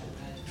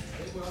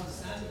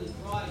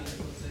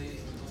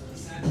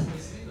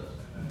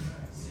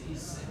 he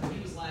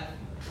was laughing.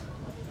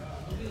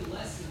 It'll be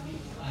less than he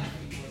was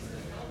laughing because the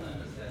problem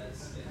is that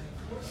it's,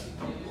 of course,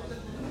 you want to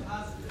look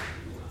positive.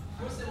 Of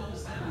course, they will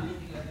understand you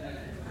looking at that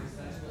because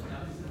that's what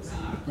happens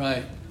inside.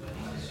 Right. But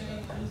he's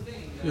showing one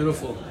thing.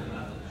 Beautiful.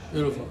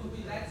 Beautiful.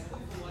 That's for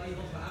why he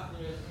holds the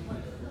Hapler.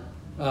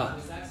 Ah.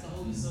 Because that's the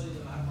whole story of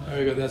the Hapler.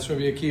 Very good. That's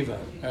Rabbi Akiva.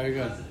 Very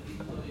good.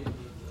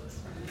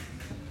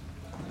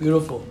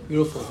 Beautiful,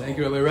 beautiful. Thank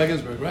you, Rabbi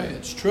Regensburg. Right,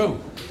 it's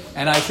true,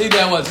 and I think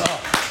that was.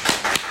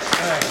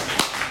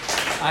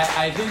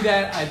 I think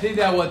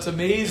that what's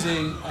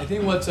amazing. I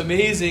think what's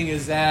amazing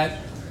is that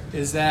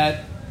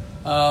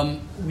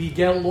we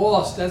get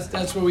lost.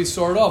 That's where we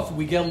start off.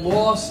 We get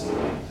lost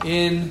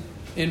in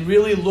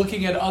really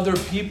looking at other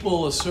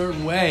people a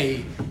certain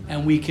way,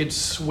 and we could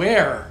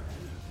swear.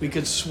 We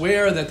could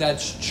swear that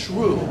that's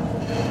true.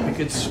 We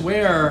could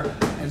swear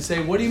and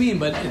say, "What do you mean?"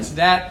 But it's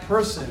that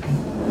person.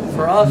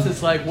 For us,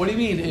 it's like, what do you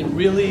mean? It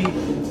really,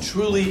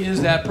 truly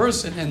is that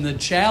person. And the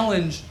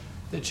challenge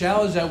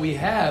that we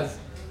have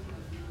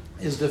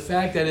is the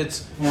fact that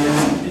it's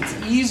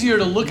easier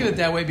to look at it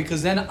that way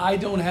because then I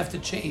don't have to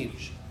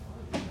change.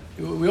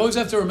 We always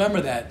have to remember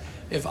that.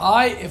 If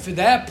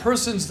that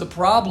person's the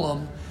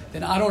problem,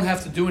 then I don't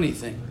have to do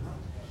anything.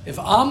 If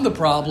I'm the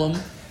problem,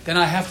 then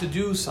I have to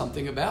do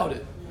something about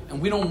it.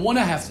 And we don't want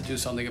to have to do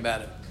something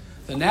about it.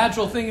 The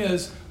natural thing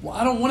is, well,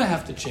 I don't want to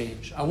have to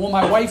change. I want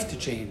my wife to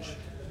change.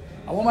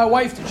 I want my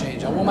wife to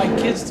change. I want my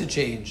kids to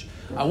change.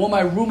 I want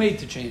my roommate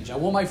to change. I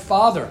want my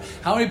father.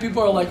 How many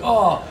people are like,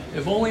 oh,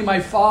 if only my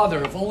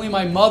father, if only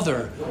my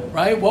mother,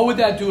 right? What would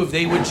that do if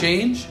they would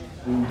change?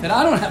 Then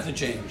I don't have to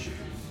change.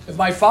 If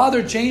my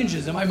father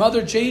changes and my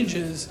mother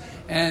changes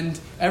and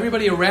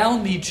everybody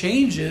around me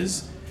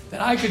changes, then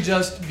I could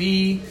just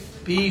be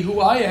who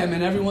I am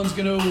and everyone's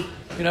going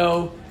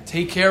to,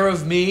 take care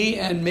of me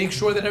and make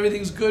sure that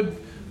everything's good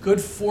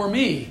for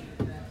me.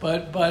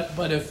 But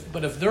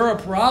if they're a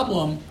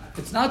problem,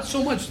 it's not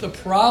so much the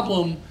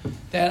problem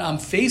that I'm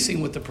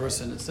facing with the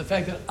person. It's the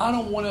fact that I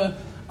don't want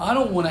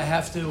to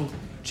have to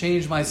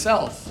change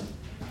myself.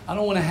 I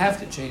don't want to have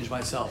to change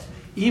myself.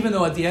 Even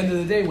though at the end of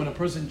the day, when a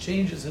person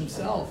changes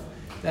himself,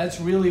 that's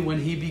really when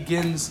he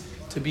begins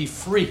to be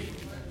free.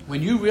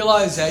 When you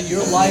realize that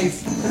your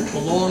life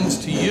belongs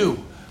to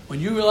you, when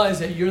you realize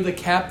that you're the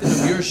captain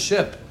of your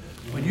ship,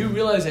 when you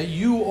realize that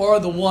you are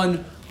the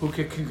one who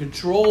can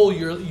control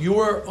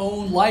your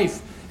own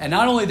life, and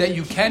not only that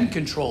you can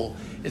control,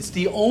 it's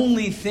the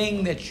only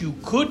thing that you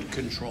could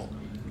control.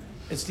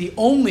 It's the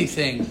only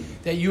thing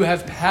that you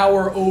have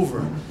power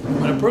over.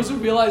 When a person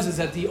realizes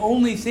that the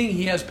only thing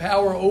he has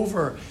power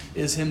over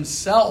is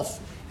himself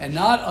and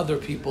not other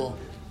people,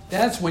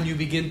 that's when you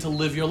begin to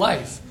live your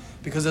life.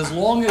 Because as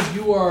long as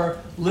you are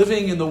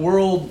living in the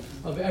world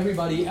of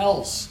everybody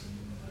else,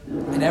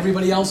 and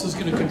everybody else is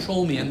going to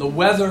control me, and the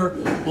weather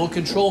will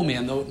control me,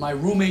 and my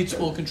roommates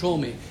will control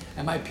me,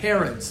 and my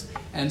parents,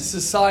 and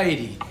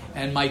society,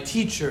 and my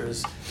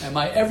teachers, and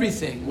my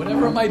everything,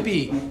 whatever it might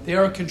be, they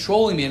are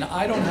controlling me, and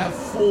I don't have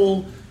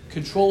full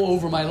control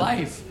over my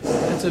life.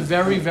 That's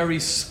very, very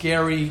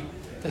scary.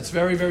 That's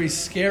very, very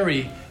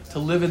scary to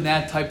live in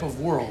that type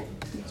of world.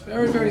 It's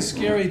very, very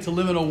scary to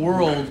live in a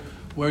world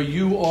where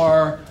you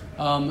are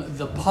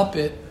the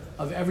puppet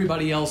of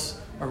everybody else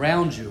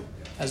around you.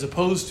 As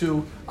opposed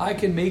to, I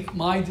can make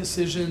my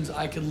decisions,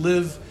 I can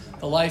live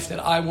the life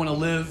that I want to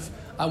live.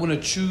 I want to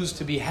choose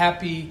to be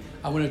happy.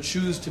 I want to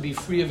choose to be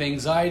free of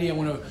anxiety. I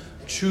want to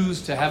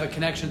choose to have a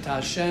connection to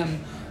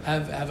Hashem,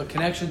 have a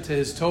connection to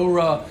His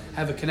Torah,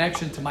 have a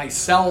connection to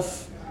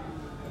myself.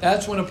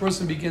 That's when a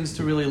person begins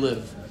to really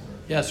live.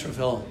 Yes,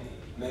 Rafael.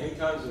 Many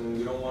times when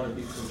we don't want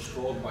to be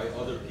controlled by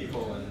other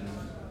people and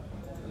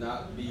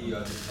not be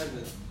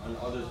dependent on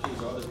other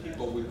things or other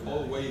people, we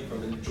pull away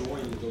from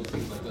enjoying those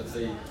things. Like, let's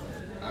say,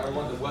 I don't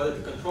want the weather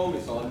to control me,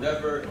 so I'll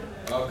never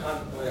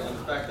contemplate on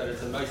the fact that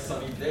it's a nice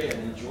sunny day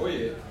and enjoy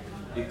it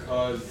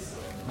because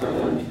I don't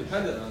want to be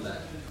dependent on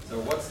that. So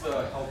what's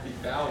the healthy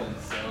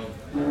balance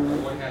of,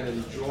 on one hand,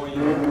 enjoying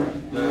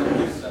the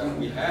gifts that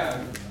we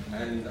have,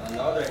 and on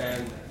the other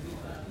hand,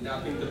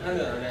 not being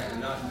dependent on it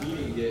and not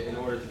needing it in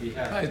order to be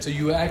happy? Right, so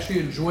you actually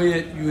enjoy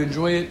it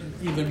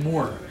even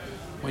more.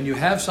 When you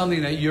have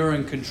something that you're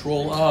in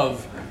control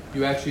of,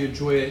 you actually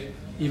enjoy it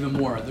even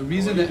more. The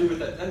reason what do you do with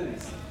that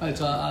tendency? Right,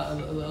 so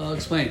I'll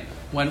explain.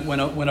 When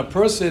a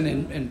person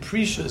in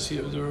Precious, the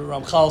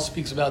Ramchal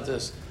speaks about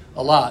this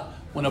a lot.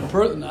 When a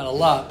person, not a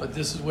lot, but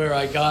this is where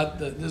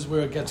this is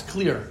where it gets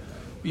clear.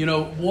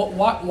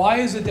 Why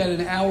is it that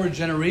in our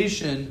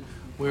generation,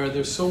 where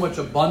there's so much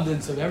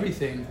abundance of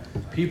everything,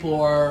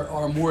 people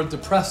are more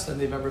depressed than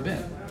they've ever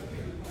been?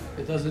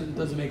 It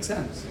doesn't make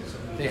sense.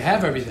 They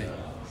have everything.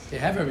 They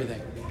have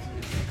everything.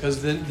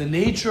 Because the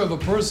nature of a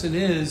person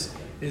is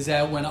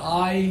that when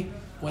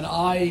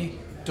I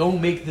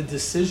don't make the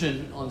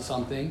decision on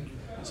something,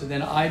 so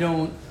then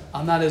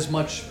I'm not as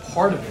much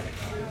part of it.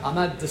 I'm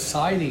not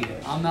deciding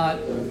it. I'm not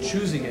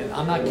choosing it.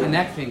 I'm not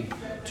connecting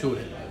to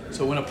it.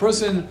 So when a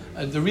person,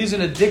 the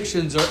reason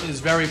addictions is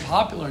very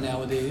popular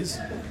nowadays,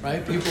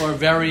 right? People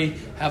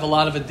have a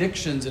lot of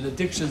addictions, and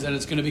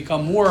it's going to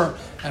become more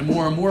and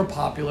more and more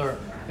popular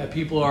that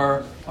people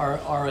are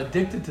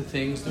addicted to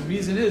things. The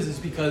reason is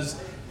because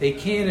they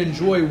can't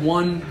enjoy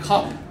one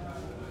cup.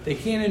 They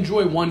can't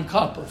enjoy one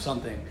cup of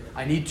something.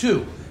 I need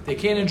two. They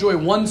can't enjoy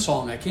one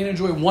song. I can't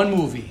enjoy one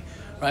movie,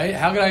 right?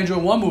 How can I enjoy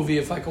one movie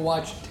if I could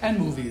watch 10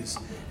 movies?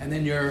 And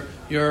then you're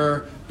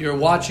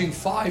watching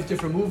 5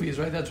 different movies,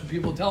 right? That's what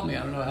people tell me.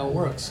 I don't know how it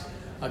works.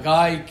 A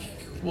guy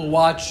will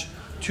watch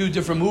 2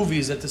 different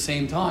movies at the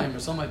same time or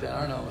something like that.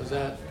 I don't know. Is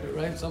that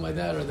right? Something like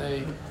that? Or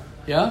they,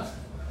 yeah?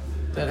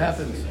 That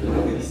happens.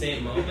 In the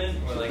same moment?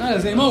 Or like not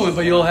the same moment,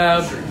 but you'll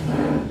have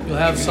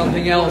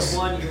something else.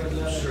 One,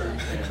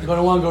 you go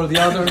to one, go to the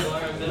other.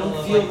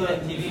 don't feel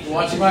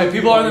the right,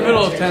 people are in the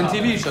middle of 10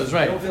 TV shows,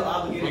 right? You don't feel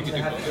obligated to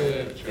have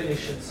to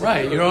finish it.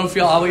 Right, you don't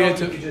feel obligated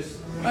to.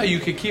 Right, you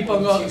could keep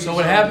on going. So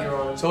what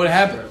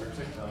happened?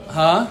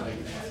 Huh?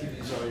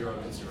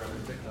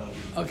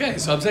 Okay,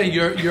 so I'm saying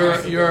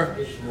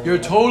you're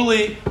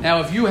totally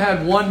now. If you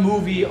had one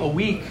movie a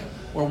week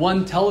or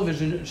one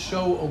television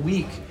show a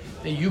week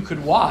that you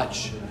could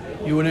watch,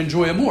 you would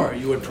enjoy it more.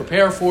 You would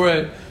prepare for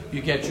it.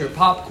 You get your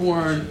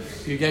popcorn.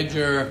 You get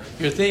your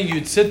thing.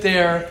 You'd sit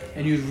there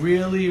and you'd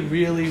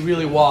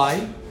really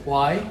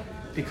why?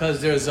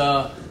 Because there's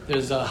a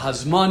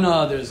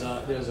hazmana. There's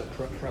a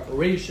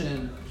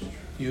preparation.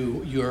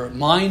 You're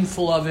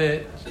mindful of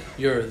it.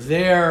 You're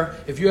there.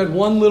 If you had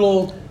one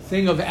little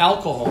thing of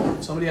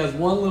alcohol, somebody has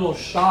one little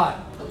shot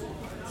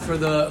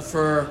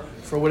for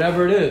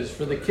whatever it is,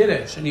 for the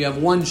kiddush, and you have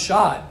one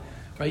shot,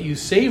 right? You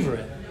savor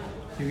it.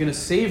 You're going to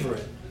savor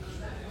it.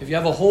 If you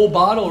have a whole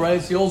bottle, right?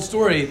 It's the old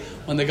story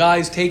when the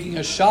guy's taking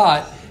a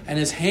shot and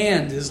his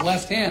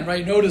left hand,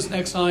 right? Notice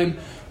next time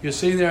you're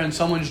sitting there and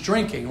someone's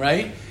drinking,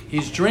 right?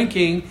 He's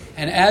drinking,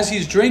 and as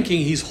he's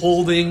drinking, he's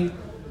holding,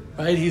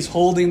 right? He's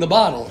holding the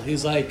bottle.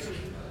 He's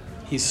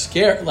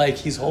scared, like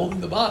he's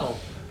holding the bottle,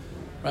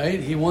 right?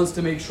 He wants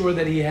to make sure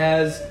that he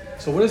has.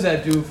 So what does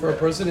that do for a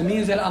person? It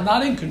means that I'm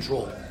not in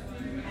control.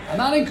 I'm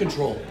not in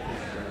control.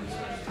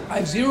 I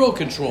have zero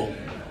control,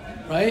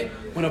 right?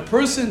 When a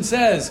person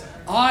says,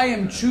 I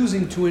am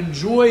choosing to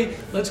enjoy,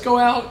 let's go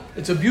out,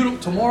 it's a beautiful,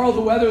 tomorrow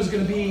the weather is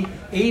going to be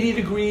 80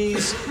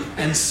 degrees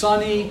and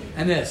sunny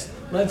and this.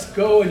 Let's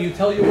go, and you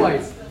tell your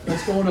wife,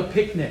 let's go on a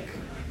picnic.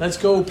 Let's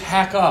go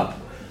pack up.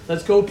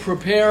 Let's go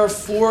prepare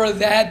for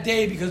that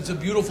day because it's a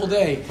beautiful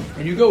day.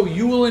 And you go,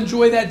 you will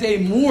enjoy that day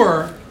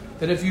more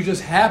than if you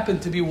just happen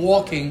to be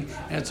walking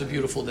and it's a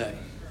beautiful day.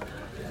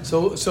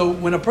 So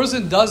when a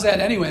person does that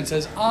anyway and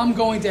says, I'm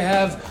going to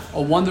have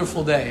a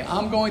wonderful day,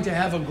 I'm going to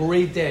have a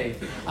great day,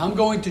 I'm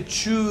going to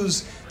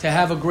choose to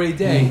have a great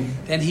day,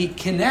 then he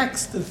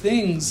connects the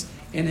things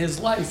in his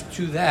life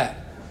to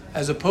that,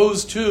 as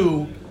opposed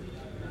to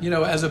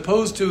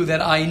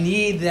that I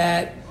need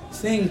that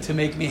thing to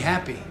make me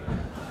happy.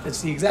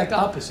 It's the exact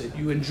opposite.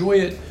 You enjoy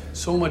it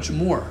so much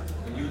more.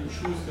 When you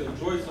choose to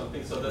enjoy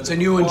something, so that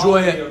and you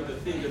enjoy it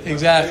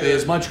exactly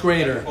is much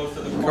greater.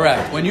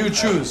 Correct. When you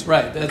choose,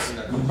 right? That's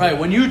right.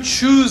 When you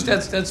choose,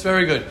 that's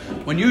very good.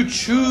 When you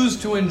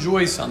choose to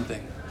enjoy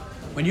something,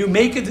 when you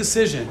make a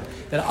decision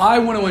that I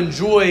want to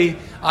enjoy,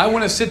 I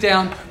want to sit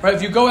down. Right?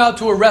 If you go out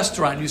to a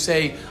restaurant, you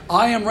say,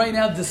 I am right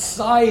now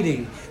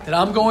deciding that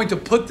I'm going to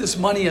put this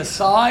money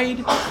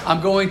aside.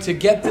 I'm going to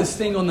get this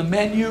thing on the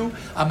menu.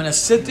 I'm going to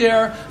sit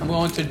there. I'm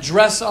going to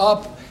dress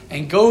up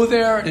and go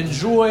there and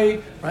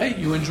enjoy, right?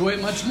 You enjoy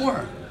it much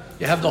more.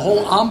 You have the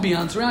whole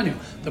ambiance around you.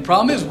 The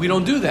problem is we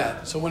don't do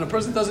that. So when a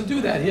person doesn't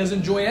do that, he doesn't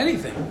enjoy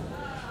anything.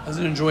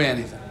 Doesn't enjoy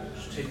anything.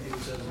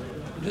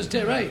 Just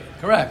take right.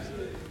 Correct.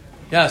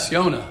 Yes,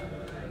 Yona.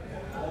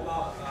 What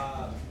about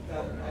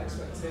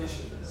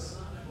expectations?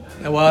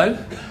 And what?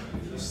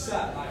 You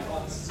set like,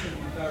 oh, this is going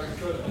to be very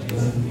good, but it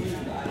doesn't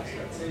meet that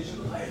expectation.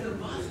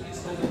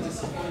 It's going to be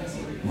disappointing.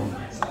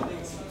 So I think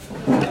it's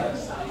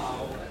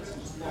somehow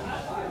it's not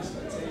that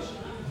expectation.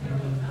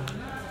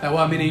 Now,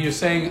 what, meaning you're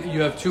saying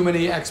you have too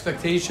many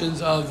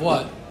expectations of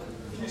what?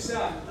 You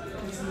set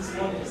putting this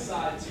money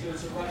aside to go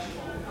to a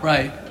restaurant.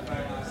 Right. A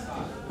very nice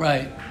time.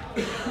 Right.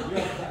 You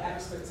have the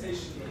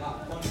expectation that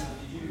that money will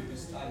be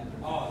used, and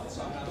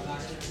so I'm going to have an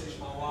expectation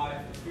from my wife,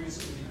 the food's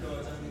going to be good,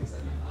 everything's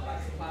going to be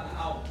like to plan it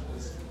out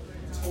because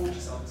you told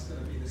yourself it's going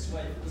to be this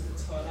way. If it doesn't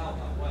turn out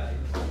that way,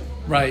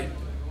 Right.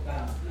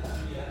 then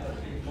you end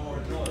up being more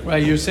annoyed.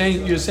 Right. You're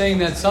saying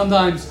that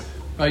sometimes,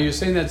 right? You're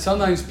saying that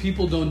sometimes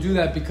people don't do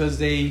that because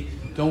they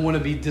don't want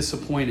to be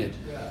disappointed.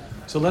 Yeah.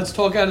 So let's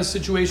talk out a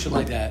situation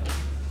like that.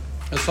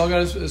 Let's talk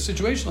about a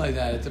situation like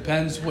that. It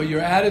depends what your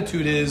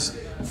attitude is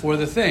for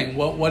the thing.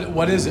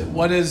 What is it?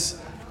 What is,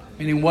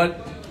 meaning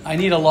what? I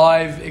need a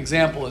live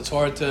example. It's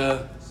hard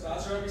to. So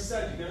as Roby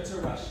said, you go to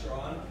a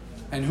restaurant.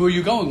 And who are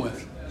you going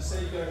with? You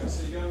say you're going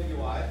with your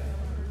wife.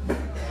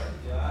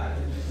 Yeah,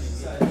 and you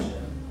say,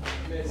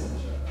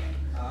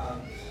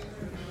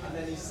 and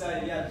then you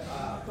say,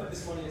 I put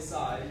this money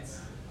aside.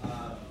 I'm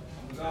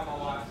going to go out with my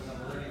wife and have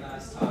a really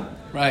nice time.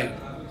 Right.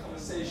 Have a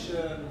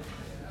conversation.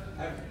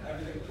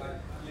 Everything like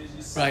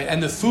Right,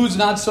 and the food's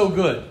not so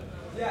good.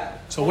 Yeah.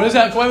 So what is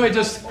that? Wait,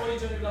 just... Or you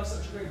don't even have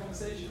such a great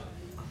conversation.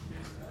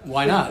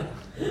 Why not?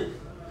 Because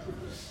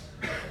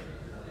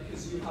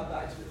you have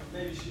that,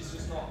 maybe she's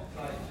just not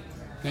like...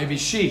 Maybe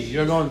she.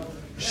 You're going,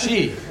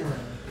 she.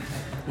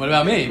 What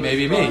about me?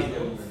 Maybe me.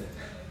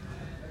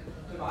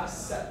 I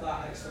set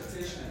that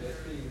expectation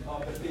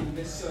of it being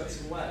this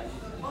certain way.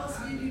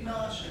 Must leave you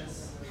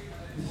nauseous.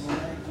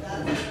 That's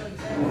an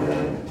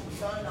example.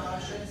 You're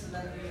nauseous and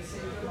then you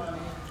save your money.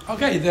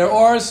 Okay, there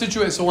are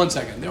situations. So 1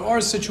 second. There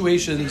are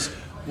situations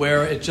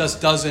where it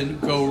just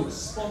doesn't go.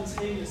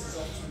 Spontaneous is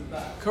often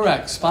bad.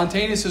 Correct.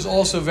 Spontaneous is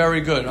also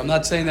very good. I'm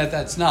not saying that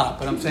that's not,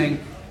 but I'm saying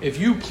if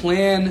you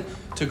plan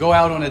to go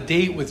out on a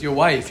date with your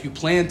wife, you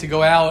plan to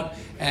go out,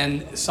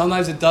 and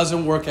sometimes it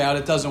doesn't work out.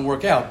 It doesn't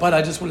work out. But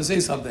I just want to say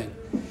something.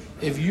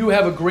 If you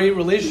have a great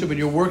relationship and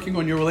you're working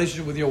on your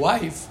relationship with your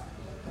wife,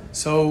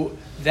 so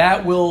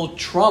that will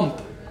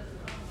trump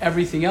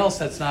everything else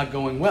that's not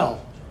going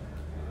well.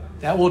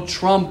 That will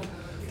trump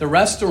the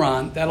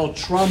restaurant. That'll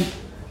trump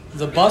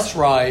the bus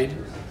ride.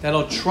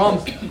 That'll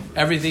trump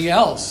everything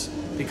else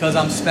because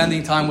I'm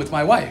spending time with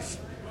my wife.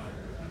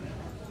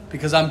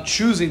 Because I'm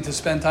choosing to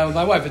spend time with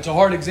my wife. It's a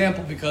hard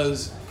example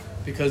because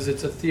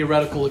it's a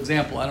theoretical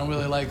example. I don't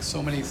really like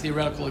so many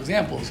theoretical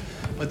examples.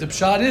 But the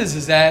pshat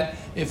is that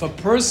if a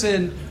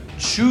person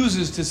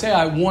chooses to say,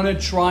 I want to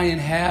try and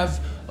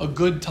have a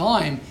good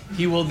time,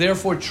 he will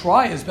therefore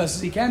try as best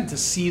as he can to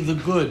see the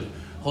good.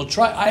 He'll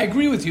try. I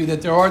agree with you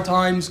that there are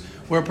times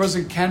where a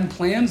person can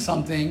plan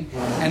something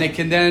and it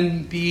can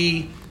then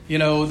be,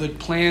 the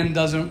plan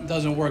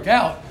doesn't work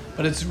out.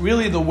 But it's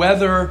really the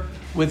weather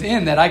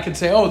within that I could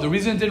say, the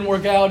reason it didn't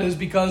work out is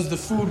because the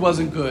food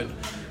wasn't good.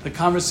 The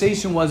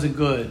conversation wasn't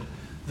good.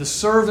 The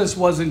service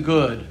wasn't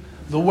good.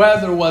 The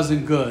weather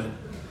wasn't good.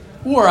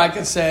 Or I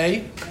could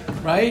say,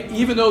 right,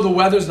 even though the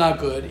weather's not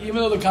good, even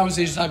though the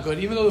conversation's not good,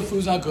 even though the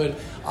food's not good,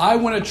 I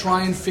want to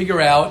try and figure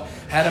out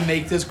how to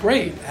make this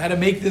great, how to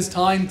make this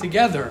time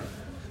together.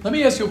 Let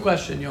me ask you a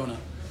question, Yonah.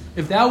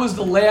 If that was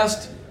the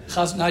last,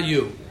 not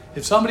you,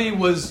 if somebody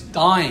was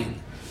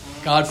dying,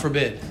 God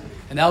forbid,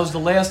 and that was the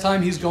last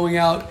time he's going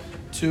out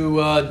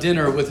to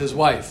dinner with his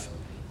wife,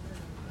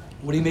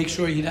 would he make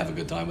sure he'd have a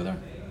good time with her?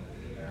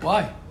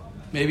 Why?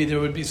 Maybe there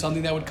would be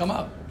something that would come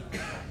up.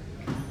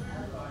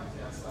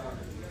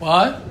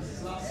 What?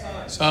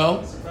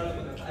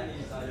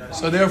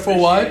 So therefore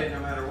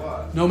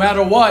what? No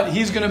matter what,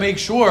 he's going to make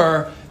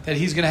sure that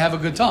he's going to have a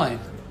good time.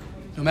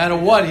 No matter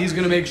what, he's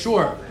going to make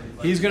sure.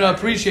 He's going to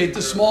appreciate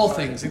the small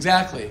things.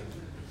 Exactly.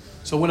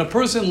 So when a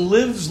person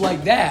lives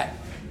like that,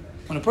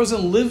 when a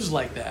person lives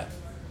that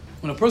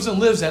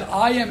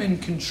I am in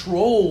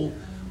control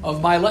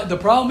of my life. The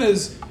problem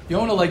is,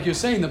 Yonah, like you're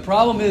saying, the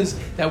problem is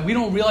that we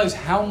don't realize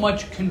how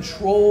much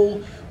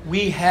control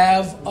we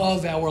have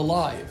of our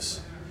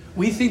lives.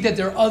 We think that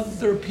there are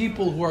other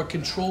people who are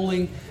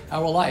controlling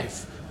our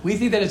life. We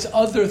think that it's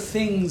other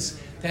things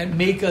that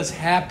make us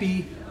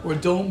happy or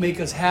don't make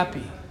us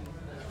happy.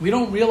 We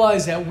don't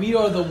realize that we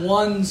are the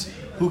ones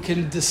who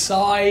can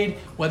decide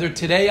whether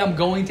today I'm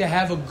going to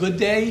have a good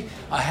day,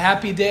 a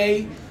happy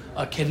day,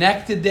 a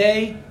connected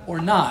day, or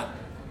not.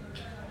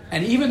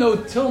 And even though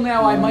till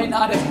now I might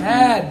not have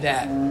had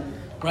that,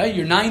 right?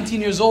 You're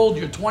 19 years old,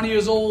 you're 20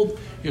 years old,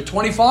 you're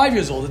 25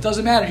 years old. It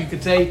doesn't matter. You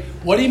could say,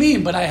 what do you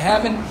mean? But I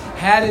haven't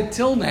had it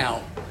till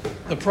now.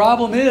 The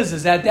problem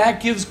is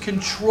that gives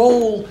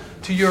control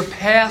to your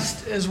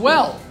past as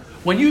well.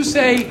 When you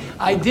say,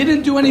 I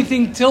didn't do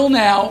anything till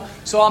now,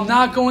 so I'm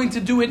not going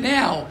to do it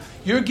now,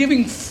 you're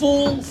giving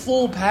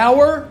full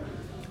power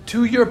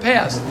to your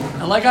past.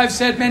 And like I've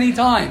said many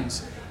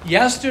times,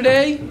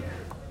 yesterday,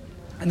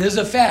 and this is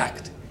a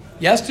fact,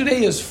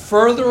 yesterday is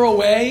further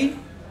away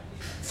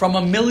from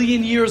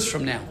 1,000,000 years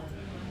from now.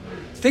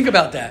 Think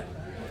about that.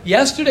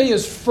 Yesterday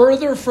is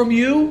further from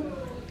you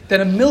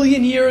than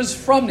 1,000,000 years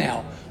from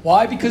now.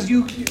 Why? Because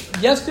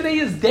yesterday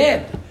is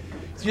dead.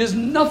 There's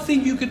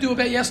nothing you could do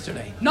about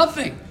yesterday.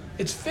 Nothing.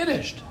 It's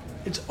finished.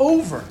 It's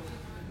over.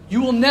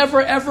 You will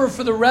never, ever,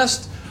 for the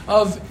rest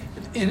of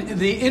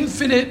the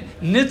infinite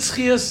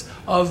nitzchias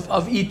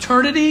of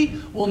eternity,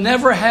 will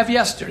never have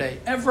yesterday.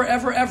 Ever,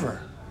 ever,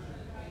 ever.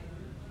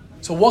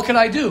 So what could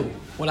I do?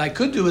 What I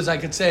could do is I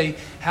could say,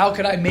 how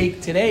could I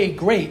make today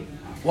great?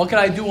 What could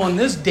I do on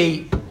this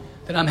date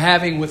that I'm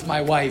having with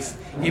my wife,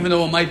 even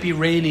though it might be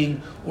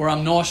raining or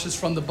I'm nauseous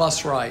from the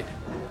bus ride?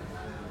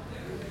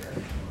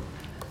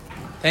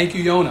 Thank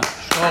you, Yonah.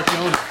 Thank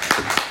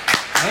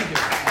you.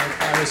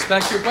 I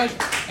respect your question.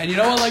 And you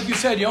know what? Like you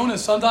said, Yonah,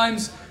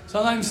 sometimes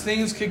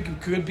things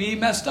could be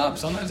messed up.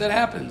 Sometimes that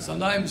happens.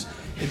 Sometimes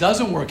it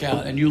doesn't work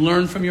out, and you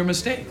learn from your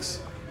mistakes,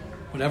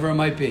 whatever it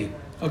might be.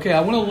 Okay,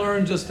 I want to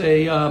learn just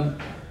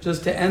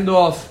to end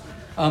off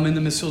in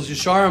the Mesilas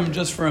Yesharim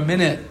just for a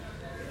minute.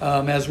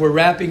 As we're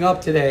wrapping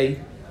up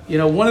today,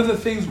 one of the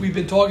things we've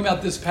been talking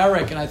about this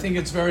parak, and I think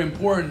it's very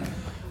important,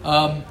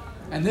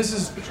 and this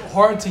is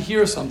hard to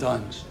hear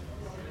sometimes.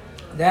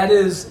 That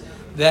is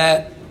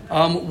that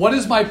what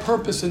is my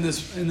purpose in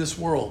this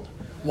world?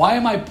 Why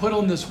am I put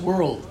on this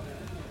world?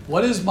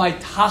 What is my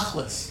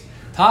tachlis?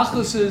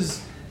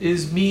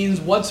 Tachlis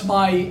means what's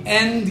my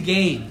end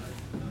game?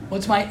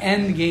 What's my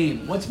end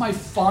game? What's my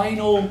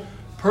final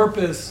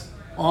purpose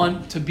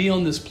to be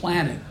on this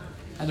planet?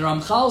 And the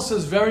Ramchal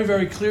says very,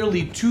 very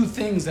clearly two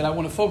things that I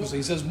want to focus on.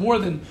 He says more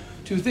than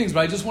two things, but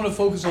I just want to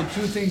focus on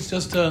two things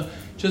just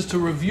to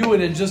review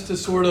it and just to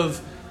sort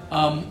of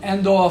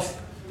end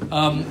off,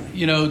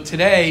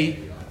 today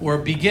or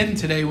begin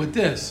today with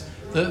this.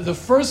 The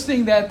first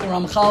thing that the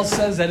Ramchal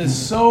says that is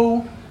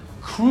so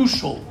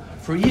crucial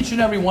for each and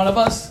every one of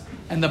us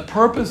and the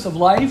purpose of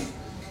life,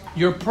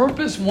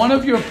 one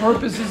of your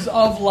purposes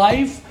of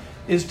life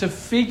is to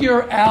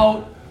figure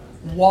out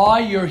why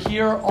you're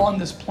here on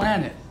this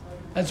planet.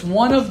 That's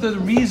one of the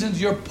reasons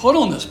you're put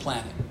on this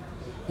planet.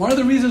 One of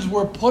the reasons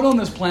we're put on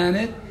this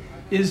planet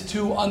is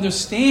to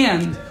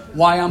understand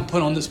why I'm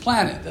put on this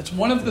planet. That's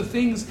one of the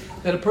things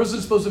that a person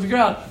is supposed to figure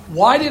out.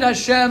 Why did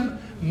Hashem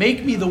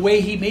make me the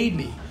way He made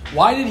me?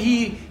 Why did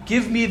He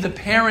give me the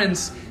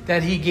parents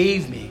that He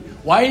gave me?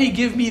 Why did He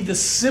give me the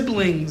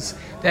siblings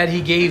that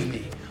He gave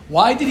me?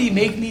 Why did He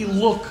make me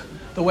look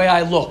the way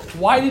I looked?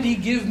 Why did He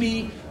give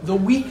me the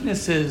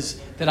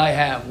weaknesses that I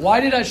have? Why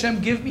did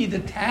Hashem give me the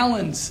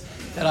talents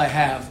that I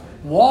have?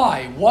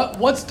 Why?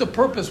 What's the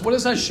purpose? What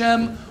does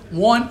Hashem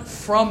want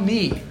from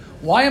me?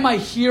 Why am I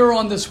here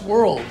on this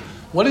world?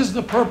 What is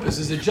the purpose?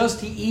 Is it just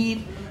to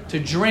eat, to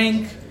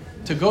drink,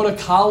 to go to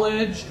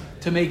college,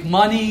 to make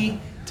money,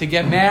 to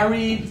get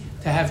married,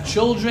 to have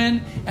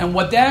children? And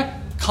what that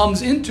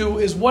comes into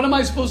is, what am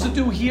I supposed to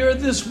do here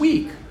this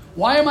week?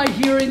 Why am I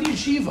here in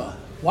yeshiva?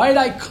 Why did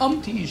I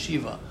come to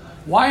yeshiva?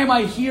 Why am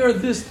I here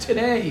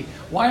today?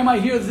 Why am I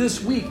here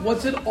this week?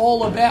 What's it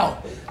all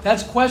about?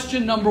 That's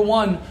question number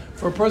one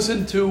for a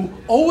person to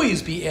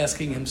always be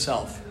asking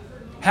himself.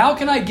 How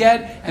can I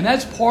get, and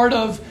that's part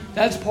of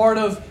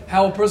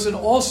how a person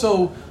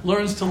also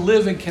learns to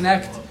live and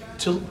connect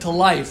to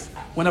life.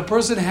 When a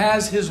person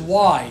has his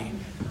why,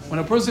 when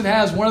a person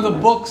has one of the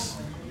books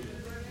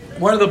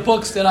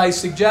that I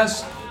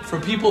suggest for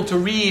people to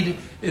read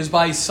is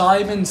by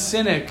Simon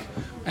Sinek,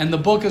 and the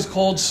book is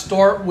called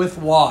Start With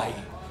Why.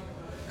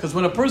 Because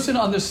when a person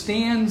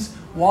understands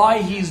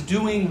why he's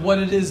doing what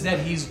it is that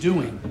he's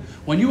doing,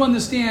 when you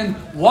understand,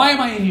 why am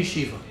I in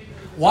yeshiva?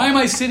 Why am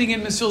I sitting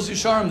in Mesilas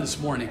Yesharim this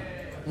morning?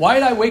 Why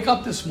did I wake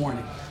up this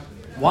morning?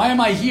 Why am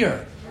I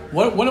here?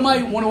 What do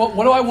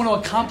I want to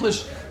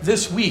accomplish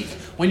this week?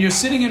 When you're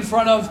sitting in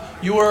front of,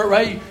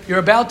 you're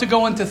about to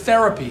go into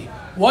therapy.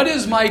 What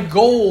is my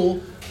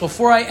goal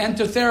before I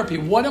enter therapy?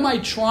 What am I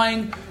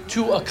trying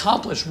to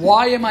accomplish?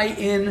 Why am I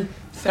in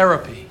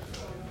therapy?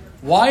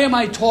 Why am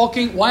I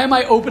talking? Why am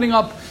I opening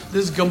up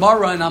this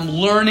Gemara and I'm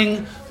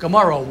learning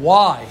Gemara?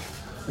 Why?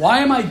 Why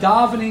am I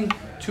davening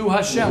to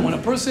Hashem? When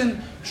a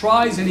person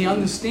tries and he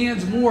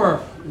understands more,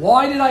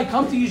 why did I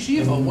come to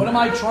yeshiva? What am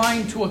I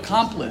trying to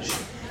accomplish?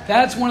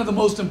 That's one of the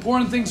most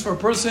important things for a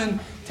person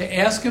to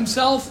ask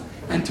himself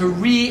and to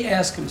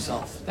re-ask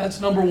himself.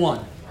 That's number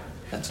one.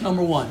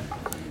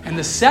 And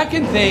the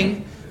second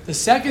thing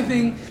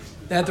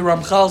that the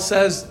Ramchal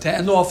says to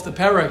end off the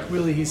parak,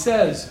 really he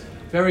says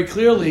very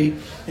clearly,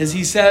 is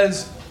he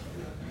says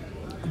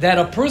that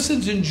a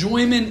person's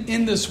enjoyment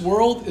in this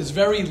world is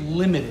very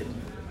limited.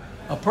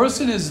 A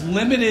person is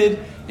limited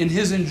in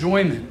his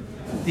enjoyment.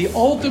 The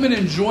ultimate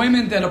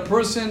enjoyment that a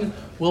person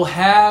will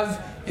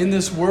have in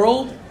this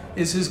world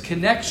is his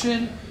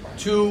connection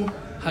to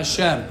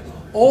Hashem.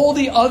 All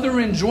the other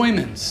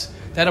enjoyments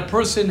that a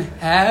person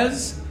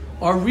has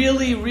are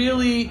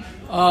really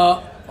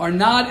are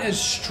not as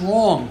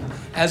strong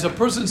as a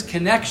person's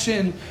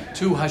connection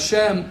to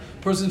Hashem,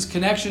 person's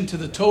connection to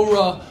the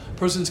Torah,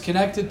 person's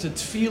connected to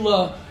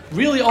Tefillah,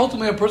 really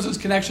ultimately a person's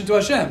connection to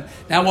Hashem.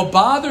 Now what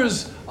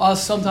bothers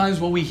us sometimes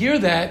when we hear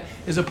that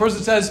is a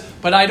person says,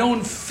 but I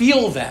don't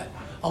feel that.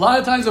 A lot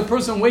of times a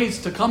person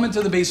waits to come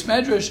into the Beis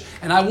Medrash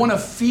and I want to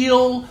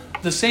feel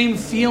the same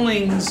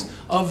feelings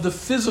of the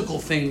physical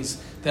things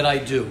that I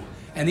do.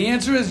 And the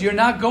answer is you're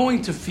not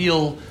going to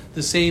feel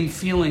the same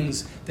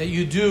feelings that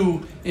you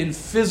do in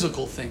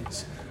physical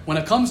things. When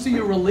it comes to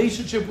your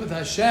relationship with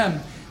Hashem,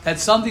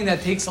 that's something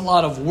that takes a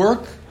lot of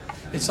work.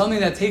 It's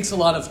something that takes a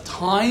lot of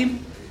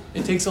time.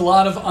 It takes a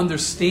lot of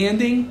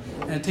understanding,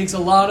 and it takes a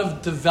lot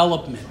of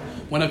development.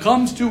 When it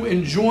comes to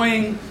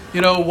enjoying,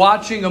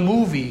 watching a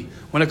movie,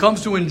 when it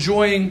comes to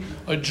enjoying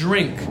a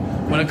drink,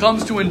 when it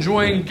comes to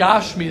enjoying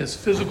gashmias,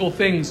 physical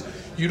things,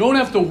 you don't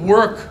have to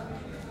work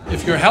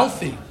if you're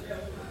healthy.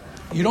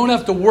 You don't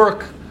have to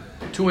work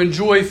to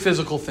enjoy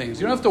physical things.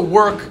 You don't have to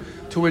work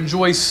to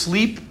enjoy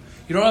sleep.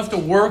 You don't have to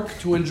work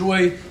to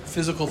enjoy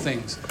physical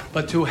things.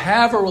 But to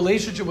have a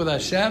relationship with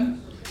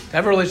Hashem, to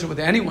have a relationship with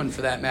anyone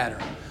for that matter,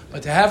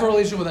 but to have a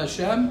relationship with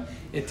Hashem,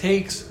 it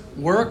takes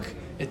work,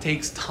 it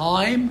takes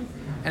time,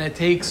 and it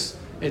takes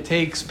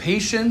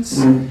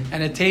patience,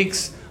 and it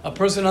takes a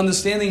person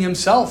understanding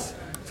himself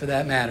for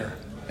that matter.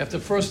 You have to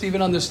first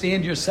even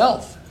understand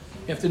yourself.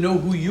 You have to know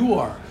who you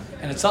are.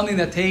 And it's something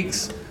that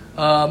takes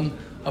a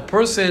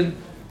person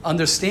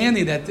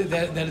understanding that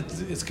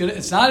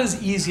it's not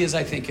as easy as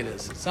I think it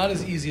is. It's not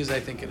as easy as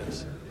I think it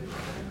is.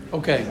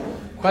 Okay.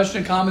 Question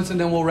and comments, and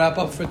then we'll wrap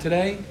up for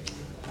today.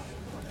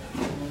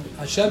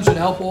 Hashem should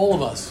help all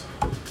of us.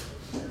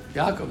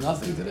 Yaakov,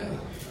 nothing today.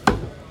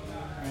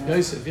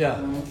 Yosef, yeah.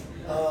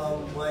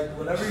 Like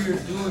whenever you're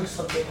doing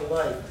something in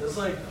life, there's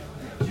like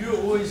you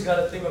always got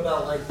to think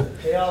about like the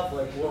payoff,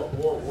 like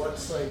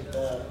what's like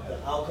the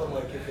outcome,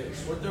 like if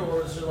it's worth it,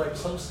 or is there like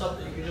some stuff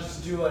that you can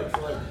just do like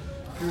for like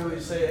purely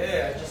say,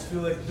 hey, I just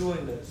feel like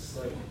doing this,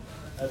 like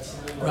that's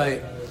something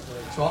right. Like,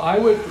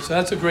 So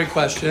that's a great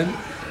question.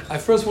 I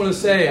first want to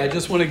say I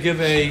just want to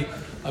give a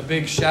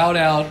big shout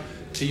out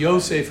to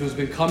Yosef, who's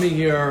been coming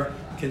here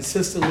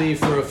consistently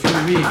for a few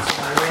weeks.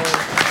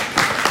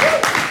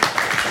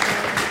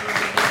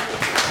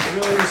 I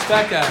really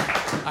respect that.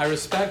 I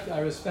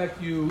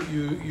respect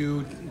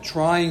you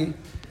trying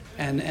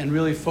and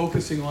really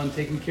focusing on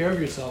taking care of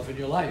yourself in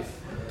your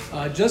life.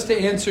 Just to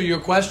answer your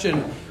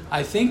question,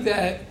 I think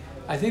that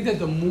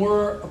the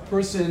more a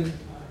person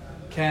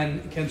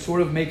can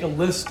sort of make a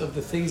list of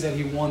the things that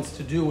he wants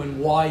to do and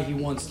why he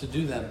wants to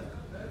do them,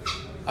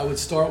 I would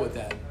start with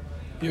that.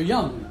 You're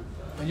young.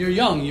 When you're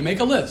young, you make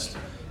a list.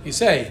 You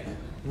say,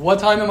 what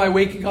time am I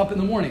waking up in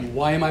the morning?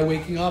 Why am I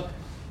waking up?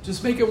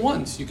 Just make it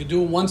once. You could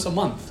do it once a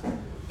month.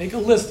 Make a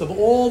list of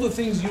all the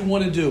things you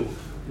want to do.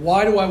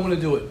 Why do I want to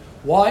do it?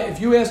 Why?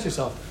 If you ask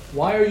yourself,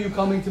 why are you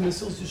coming to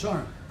Mesilas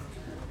Yesharim?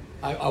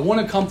 I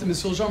want to come to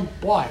Mesilas Yesharim.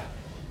 Why?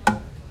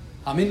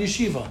 I'm in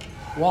yeshiva.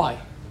 Why?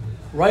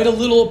 Write a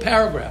little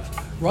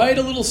paragraph. Write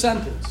a little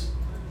sentence.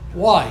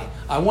 Why?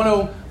 I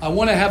want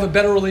to have a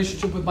better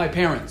relationship with my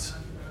parents.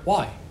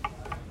 Why?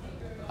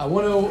 I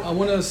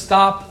want to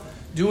stop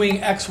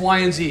doing X, Y,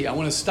 and Z. I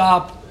want to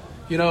stop,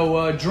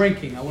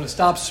 drinking. I want to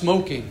stop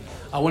smoking.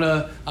 I want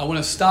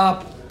to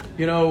stop,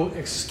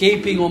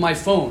 escaping on my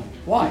phone.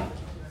 Why?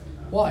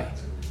 Why?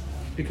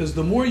 Because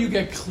the more you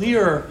get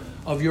clear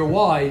of your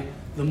why,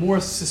 the more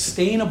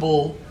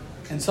sustainable.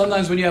 And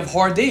sometimes when you have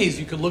hard days,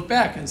 you could look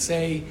back and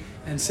say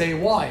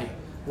why?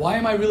 Why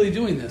am I really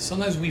doing this?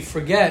 Sometimes we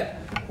forget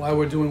why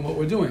we're doing what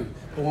we're doing.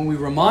 But when we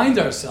remind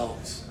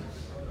ourselves,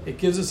 it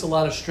gives us a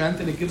lot of strength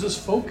and it gives us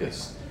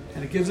focus.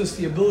 And it gives us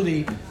the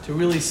ability to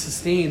really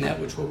sustain that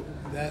which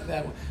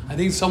that I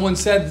think someone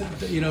said,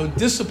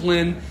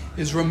 discipline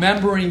is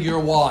remembering your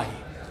why.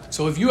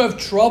 So if you have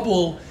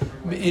trouble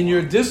in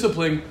your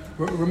discipline,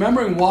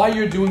 remembering why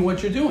you're doing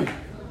what you're doing.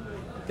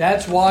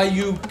 That's why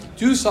you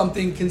do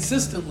something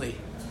consistently.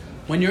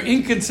 When you're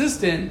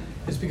inconsistent,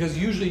 it's because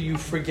usually you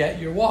forget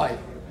your why.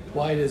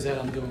 Why it is that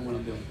I'm doing what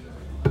I'm doing.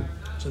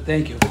 So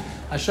thank you.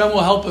 Hashem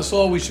will help us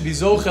all. We should be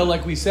zochel,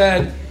 like we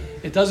said.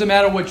 It doesn't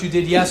matter what you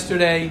did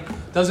yesterday.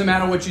 Doesn't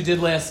matter what you did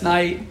last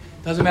night.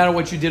 Doesn't matter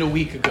what you did a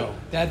week ago.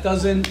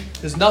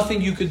 There's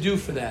nothing you could do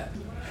for that.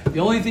 The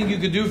only thing you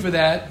could do for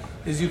that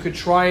is you could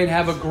try and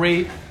have a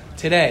great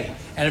today.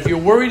 And if you're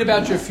worried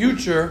about your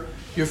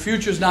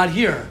future's not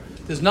here.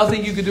 There's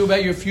nothing you can do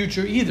about your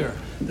future either.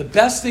 The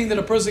best thing that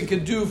a person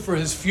can do for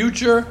his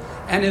future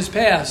and his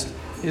past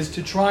is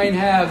to try and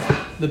have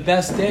the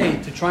best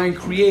day, to try and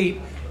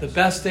create the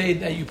best day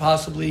that you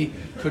possibly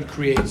could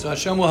create. So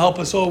Hashem will help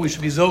us all. We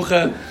should be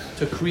zocha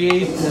to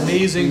create an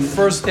amazing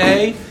first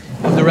day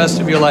of the rest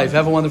of your life.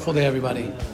 Have a wonderful day, everybody.